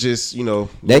 but it's just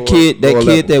that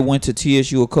kid that went to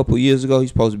TSU a couple years ago. He's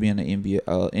supposed to be in the NBA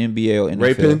or NFL.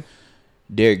 Raping?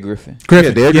 Derek Griffin. I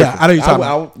know you're talking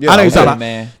about. I know you're talking about.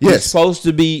 Man, yes. He's supposed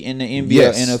to be in the NBA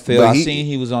or NFL. I seen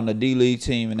he was on the D League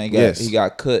team and he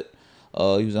got cut.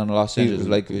 He was on the Los Angeles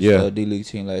Lakers D League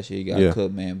team last year. He got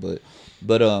cut, man. But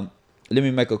let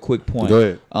me make a quick point. Go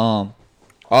ahead.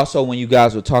 Also, when you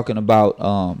guys were talking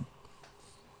about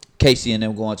Casey and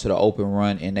them going to the open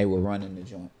run and they were running the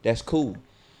joint, that's cool.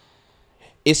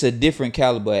 It's a different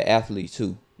caliber of athlete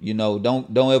too. You know,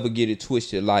 don't ever get it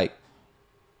twisted. Like,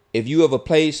 if you ever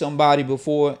played somebody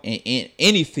before in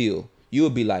any field, you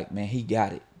would be like, man, he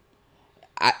got it.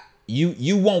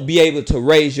 You won't be able to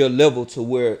raise your level to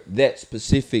where that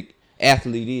specific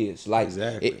athlete is. Like,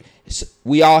 exactly.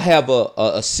 We all have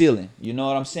a ceiling. You know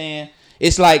what I'm saying?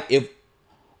 It's like if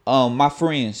my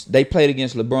friends, they played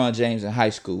against LeBron James in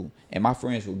high school, and my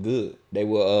friends were good. They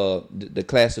were the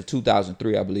class of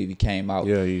 2003, I believe he came out.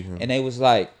 Yeah. And they was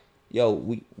like, yo,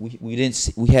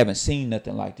 we haven't seen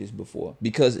nothing like this before,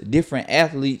 because different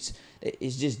athletes,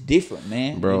 it's just different,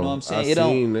 man. Bro, you know what I'm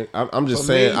saying? I'm just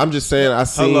saying. I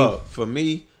seen. Hold up. For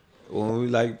me, when we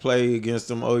like play against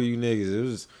them OU niggas, it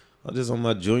was just on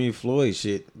my Junior Floyd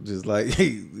shit. Just like,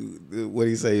 what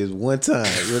he say is one time.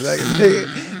 Like,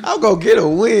 nigga, I'm gonna get a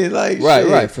win. Like,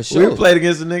 right, for sure. We played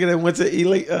against a nigga that went to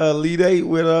Elite 8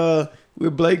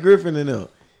 with Blake Griffin and them.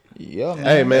 Yeah, man.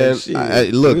 Hey,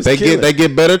 man, look, they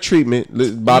get better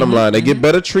treatment. Bottom line, they get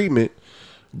better treatment.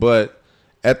 But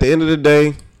at the end of the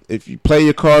day, if you play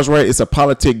your cards right, it's a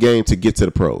politic game to get to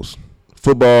the pros.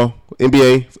 Football,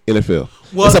 NBA, NFL.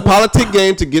 It's a politic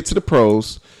game to get to the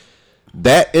pros.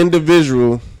 That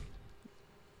individual,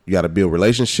 you got to build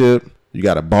relationship. You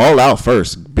got to ball out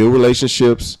first, build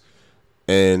relationships,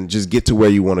 and just get to where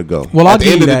you want to go. Well, at I'll the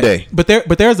give end you of that. the day,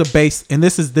 But there's a base, and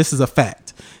this is a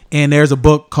fact. And there's a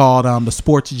book called The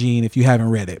Sports Gene. If you haven't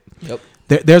read it, Yep.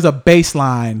 There's a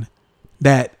baseline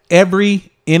that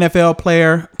every NFL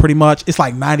player, pretty much, it's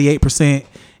like 98%.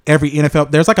 Every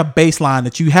NFL, there's like a baseline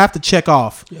that you have to check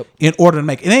off in order to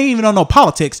make it. It ain't even on no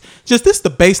politics. Just this is the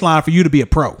baseline for you to be a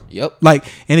pro. Yep. Like,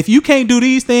 and if you can't do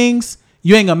these things,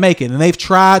 you ain't gonna make it. And they've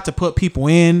tried to put people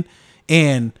in,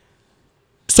 and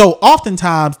so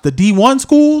oftentimes the D1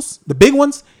 schools, the big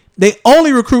ones, they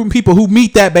only recruiting people who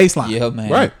meet that baseline. Yeah, man.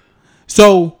 right?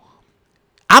 So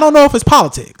I don't know if it's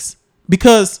politics,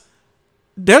 because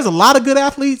there's a lot of good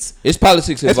athletes. It's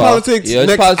politics It's involved. politics. Yeah, it's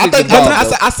next, politics I think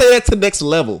involved. I say that to next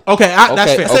level. Okay,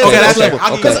 that's fair. Okay, Okay, that's level. fair.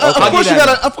 I'll give Okay, you that. okay. I'll give you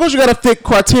that. Of course, you gotta fit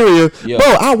criteria. Yeah. Bro,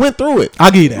 I went through it.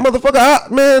 I'll give you that.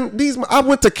 Motherfucker, I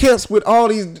went to camps with all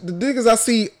these the niggas I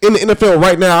see in the NFL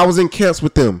right now. I was in camps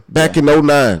with them back in 09,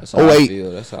 That's how I 08.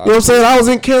 feel. That's how You know what I'm saying? I was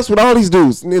in camps with all these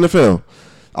dudes in the NFL.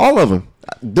 All of them.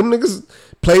 Them niggas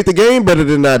played the game better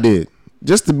than I did.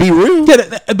 Just to be real.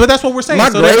 Yeah, but that's what we're saying. My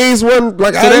grades wasn't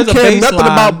like, I didn't care nothing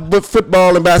about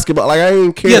football and basketball. Like, I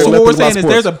ain't care. Yeah, so what we're saying is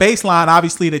sports. there's a baseline,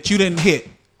 obviously, that you didn't hit.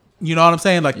 You know what I'm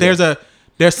saying? Like,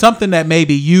 there's something that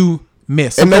maybe you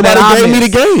missed. And something nobody that I gave me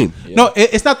the missed. game. Yeah. No,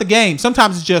 it's not the game.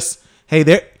 Sometimes it's just, hey,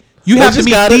 you have to just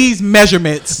meet got it. these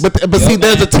measurements. But see,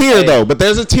 there's a tier Hey. though. But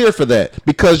there's a tier for that,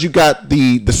 because you got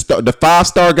the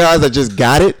 5-star guys that just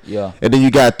got it. Yeah. And then you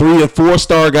got 3 and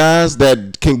 4-star guys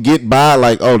that can get by,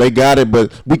 like, oh, they got it,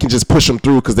 but we can just push them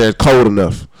through because they're cold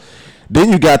enough.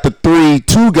 Then you got the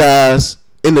 3-2 guys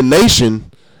in the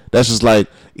nation that's just like,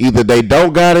 either they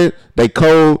don't got it, they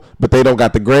cold, but they don't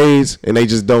got the grades, and they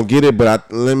just don't get it.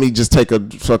 But let me take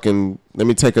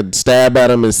a stab at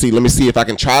them and see. Let me see if I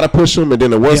can try to push them. And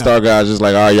then the 1-star guys just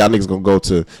like, all right, y'all niggas gonna go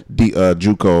to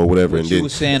JUCO or whatever. What And you then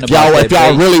was saying if about y'all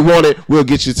that really want it, we'll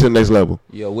get you to the next level.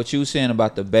 Yo, what you were saying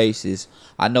about the base is,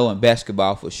 I know in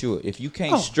basketball for sure, if you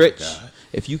can't stretch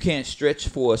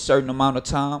for a certain amount of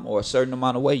time or a certain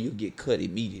amount of weight, you get cut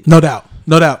immediately. No doubt.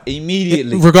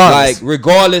 Immediately.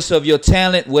 Regardless of your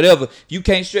talent, whatever. You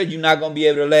can't stretch, you're not gonna be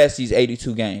able to last these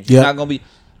 82 games. You're not gonna be.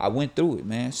 I went through it,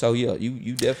 man. So yeah,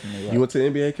 you definitely right. You went to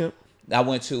NBA camp? I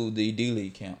went to the D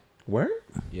League camp. Where?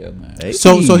 Yeah, man. Hey.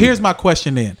 So here's my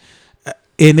question then,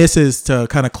 and this is to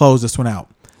kind of close this one out.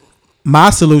 My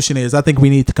solution is, I think we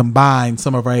need to combine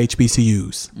some of our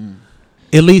HBCUs,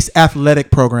 at least athletic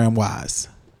program wise,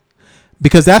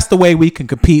 because that's the way we can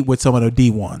compete with some of the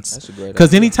D1s. That's a great Because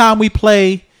idea. anytime we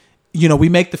play, we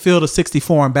make the field of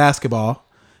 64 in basketball.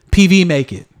 PV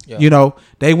make it. Yeah.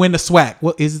 They win the SWAC.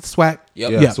 What is it? The SWAC?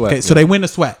 Yep. Yeah, SWAC, Okay, yeah. so they win the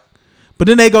SWAC, but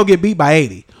then they go get beat by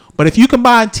 80. But if you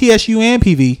combine TSU and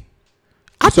PV, You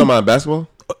talking about basketball?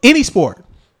 any sport,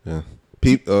 Yeah.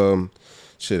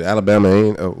 Alabama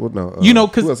ain't. No.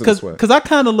 Who else in the SWAC? because I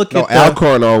kind of look No, at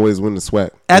Alcorn always win the SWAC.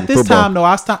 at in this football. time though.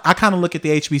 I kind of look at the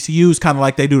HBCUs kind of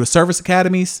like they do the service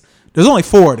academies. There's only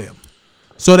 4 of them,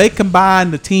 so they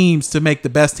combine the teams to make the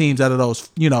best teams out of those.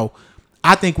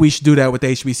 I think we should do that with the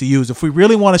HBCUs. If we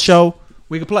really want to show,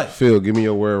 we can play. Phil, give me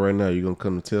your word right now. You gonna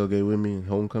come to tailgate with me in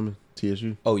homecoming,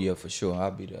 TSU? Oh yeah, for sure. I'll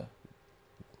be there.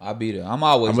 I'll be there. I'm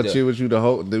always I'm there. gonna chill with you the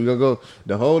whole. We gonna go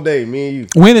the whole day. Me and you.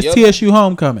 When is Yep. TSU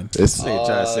homecoming? It's They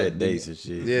try to set dates and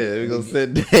shit. yeah. We gonna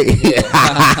set day.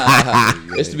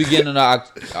 It's the beginning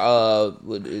of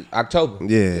October.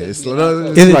 Yeah. It's Is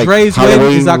it like Dre's wedding?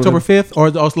 Halloween, Is October whatever. 5th or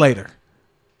it's later?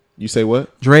 You say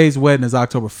what? Dre's wedding is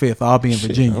October 5th. I'll be in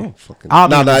Virginia. I'll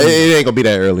be No, in no, Virginia. it ain't gonna be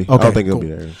that early. I Okay, don't think it'll cool.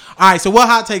 be that early. All right, so what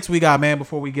hot takes we got, man,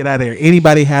 before we get out of here?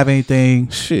 Anybody have anything?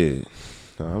 Shit.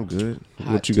 No, I'm good. What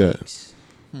Hot you got? takes.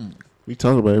 We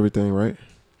talked about everything, right?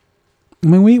 I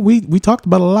mean, we talked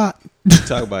about a lot.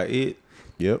 Talk about it.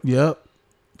 Yep. Yep.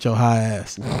 Your high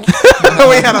ass. We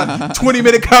had a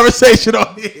 20-minute conversation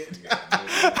on it.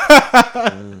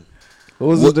 What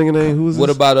was this nigga name? Who was What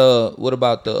this?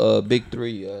 about the big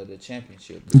three, the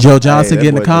championship? Joe Johnson Hey, that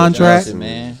getting boy a Joe contract. Johnson,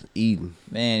 man. Eden.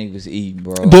 Man, he was eating,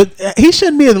 bro. Dude, he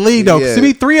shouldn't be in the league though. Yeah. To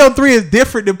me, 3-on-3 is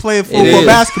different than playing It football, is.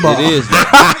 basketball. It is.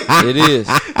 It is.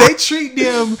 They treat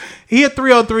him. He a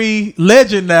 3-on-3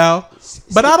 legend now,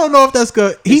 but I don't know if that's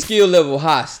good. His skill level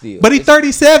high still. But he's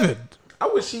 37. I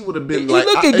wish he would have been He like.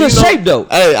 look in you good know, shape though.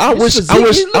 Hey, I His wish physique, he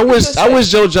look in good shape.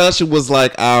 Joe Johnson was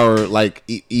like our like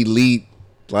elite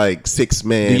like six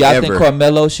man. Do y'all ever. think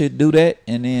Carmelo should do that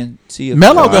and then see if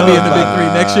Melo gonna be in the big three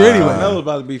next year anyway. Melo's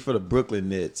about to be for the Brooklyn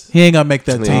Nets. He ain't gonna make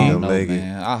that He I team. don't know, Make it.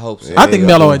 man. I hope so. I think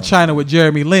Melo in China with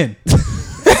Jeremy Lin. You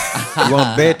want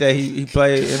to bet that he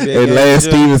played NBA And games Lance too?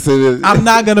 Stevenson. I'm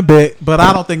not gonna bet, but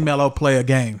I don't think Melo play a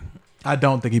game. I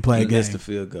don't think he play a He missed game. the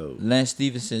field goal. Lance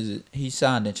Stevenson, he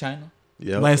signed in China.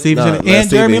 Yep. Lance Stevenson Nah, and Lance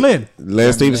Jeremy Stevenson- Lin.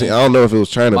 Lance Stevenson. I don't know if it was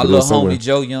China, My but it little was somewhere. homie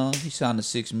Joe Young, he signed a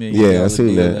 $6 million. Yeah, I seen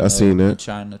deal that. in, I seen that. in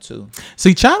China too.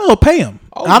 See, China will pay him.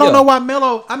 Oh, I don't yeah. know why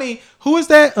Melo. I mean, who is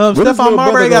that? What is Stephon little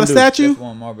Marbury brother got a gonna do? statue.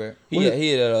 Stephon Marbury. He at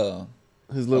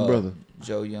His little brother.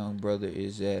 Joe Young brother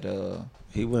is at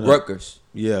He went Rutgers.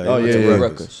 Yeah. he Oh, went yeah, to yeah.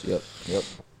 Rutgers. Rutgers. Yep.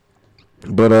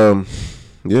 But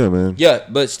yeah, man. Yeah,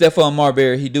 but Stephon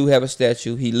Marbury, he do have a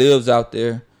statue. He lives out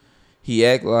there. He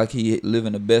act like he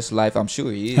living the best life. I'm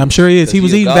sure he is. I'm sure he is. 'Cause He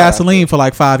was a eating god out Vaseline for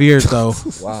like 5 years though.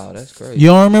 there. Wow, that's crazy. You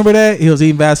don't remember that? He was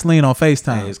eating Vaseline on And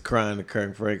FaceTime. he's crying to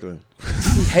Kirk Franklin.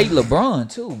 He hate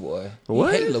LeBron too, boy.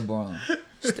 What? He hate LeBron.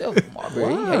 Stephon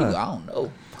Marbury, he hate, I don't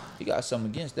know. He got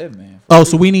something against that man. Oh,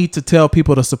 so we need to tell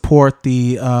people to support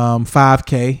the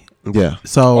 5K. Yeah.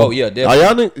 So Oh yeah, Oh,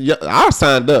 definitely. I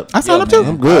signed up. I signed Yeah, up too. man.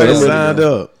 I'm good. I I'm ready to signed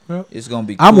go. up. It's gonna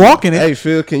be. Cool. I'm walking it. Hey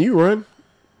Phil, can you run?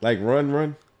 Like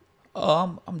run?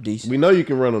 I'm decent. We know you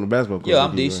can run on the basketball court. Yeah,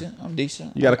 if I'm you decent. I'm decent.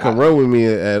 run. You gotta come run with me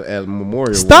at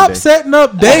Memorial. Stop one day. setting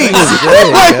up dates.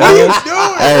 What are you doing?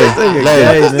 Hey, Hey, Nigga,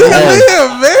 live,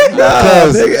 man.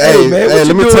 Cause, nigga, hey, man, what let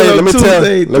you me doing tell you, on let me tell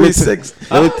Tuesday, let me 3-6?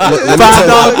 let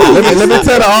me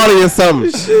tell the audience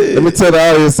something. Let me tell the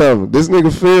audience something. This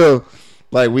nigga Phil,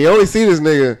 like we only see this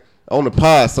nigga on the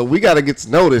pod, so we gotta get to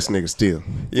know this nigga still.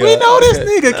 Yeah, We know this okay.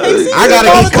 nigga. KC I gotta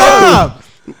all get the time. comfortable.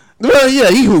 Well, yeah,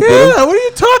 he hooping. Yeah, what are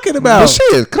you talking But about?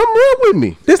 shit, come run with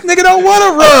me. This nigga don't want to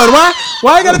run.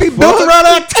 Why I gotta be built around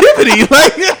activity?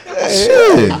 Like,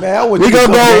 Shit, Man, I want we you to gonna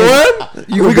come go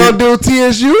in. run. We gonna do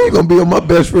TSU. You gonna be on my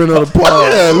best friend on the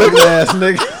pod. Yeah, Look ass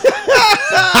nigga.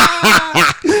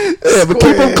 Yeah, but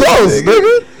keep them close,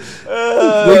 nigga.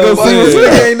 We gonna see what's Nigga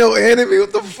up. ain't no enemy.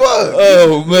 What the fuck?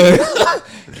 Oh man,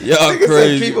 y'all Nigga said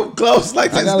crazy. keep him close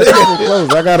like this Gotta keep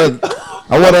nigga. them close.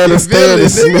 I want to understand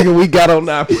this nigga we got on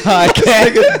our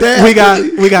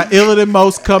podcast. we got Iller Than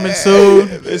Most coming soon.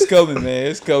 It's coming, man.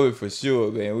 It's coming for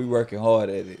sure, man. We working hard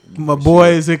at it. My boy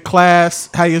is in class.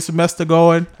 How your semester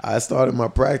going? I started my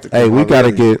practical. Hey, we gotta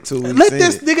already. get- 2 weeks Let in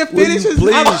this it. nigga Will finish you his.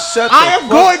 Please shut the I am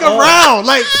fuck going up. around.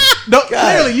 Like, no,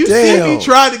 clearly you see damn. me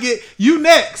trying to get you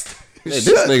next. Hey, this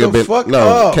Shut the nigga been fuck no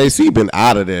up. KC been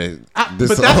out of there. But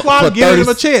that's why I'm for giving him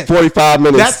a chance. 45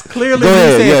 minutes. That's clearly Go me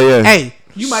ahead, saying, yeah. "Hey,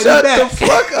 you might Shut be back." the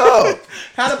fuck up.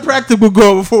 How the practical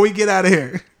go before we get out of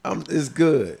here? It's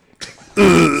good.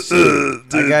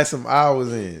 Shit. I got some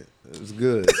hours in. It was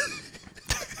good.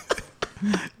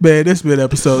 Man, this been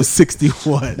episode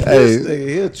 61. Hey, This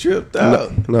nigga, he tripped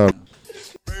out. no.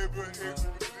 Paper hits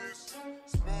with this,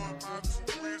 small my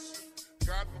tuition.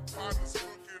 Got the partners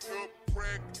hooking up,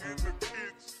 crack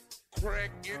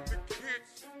in the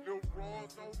kitchen, little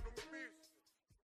raws on the mix.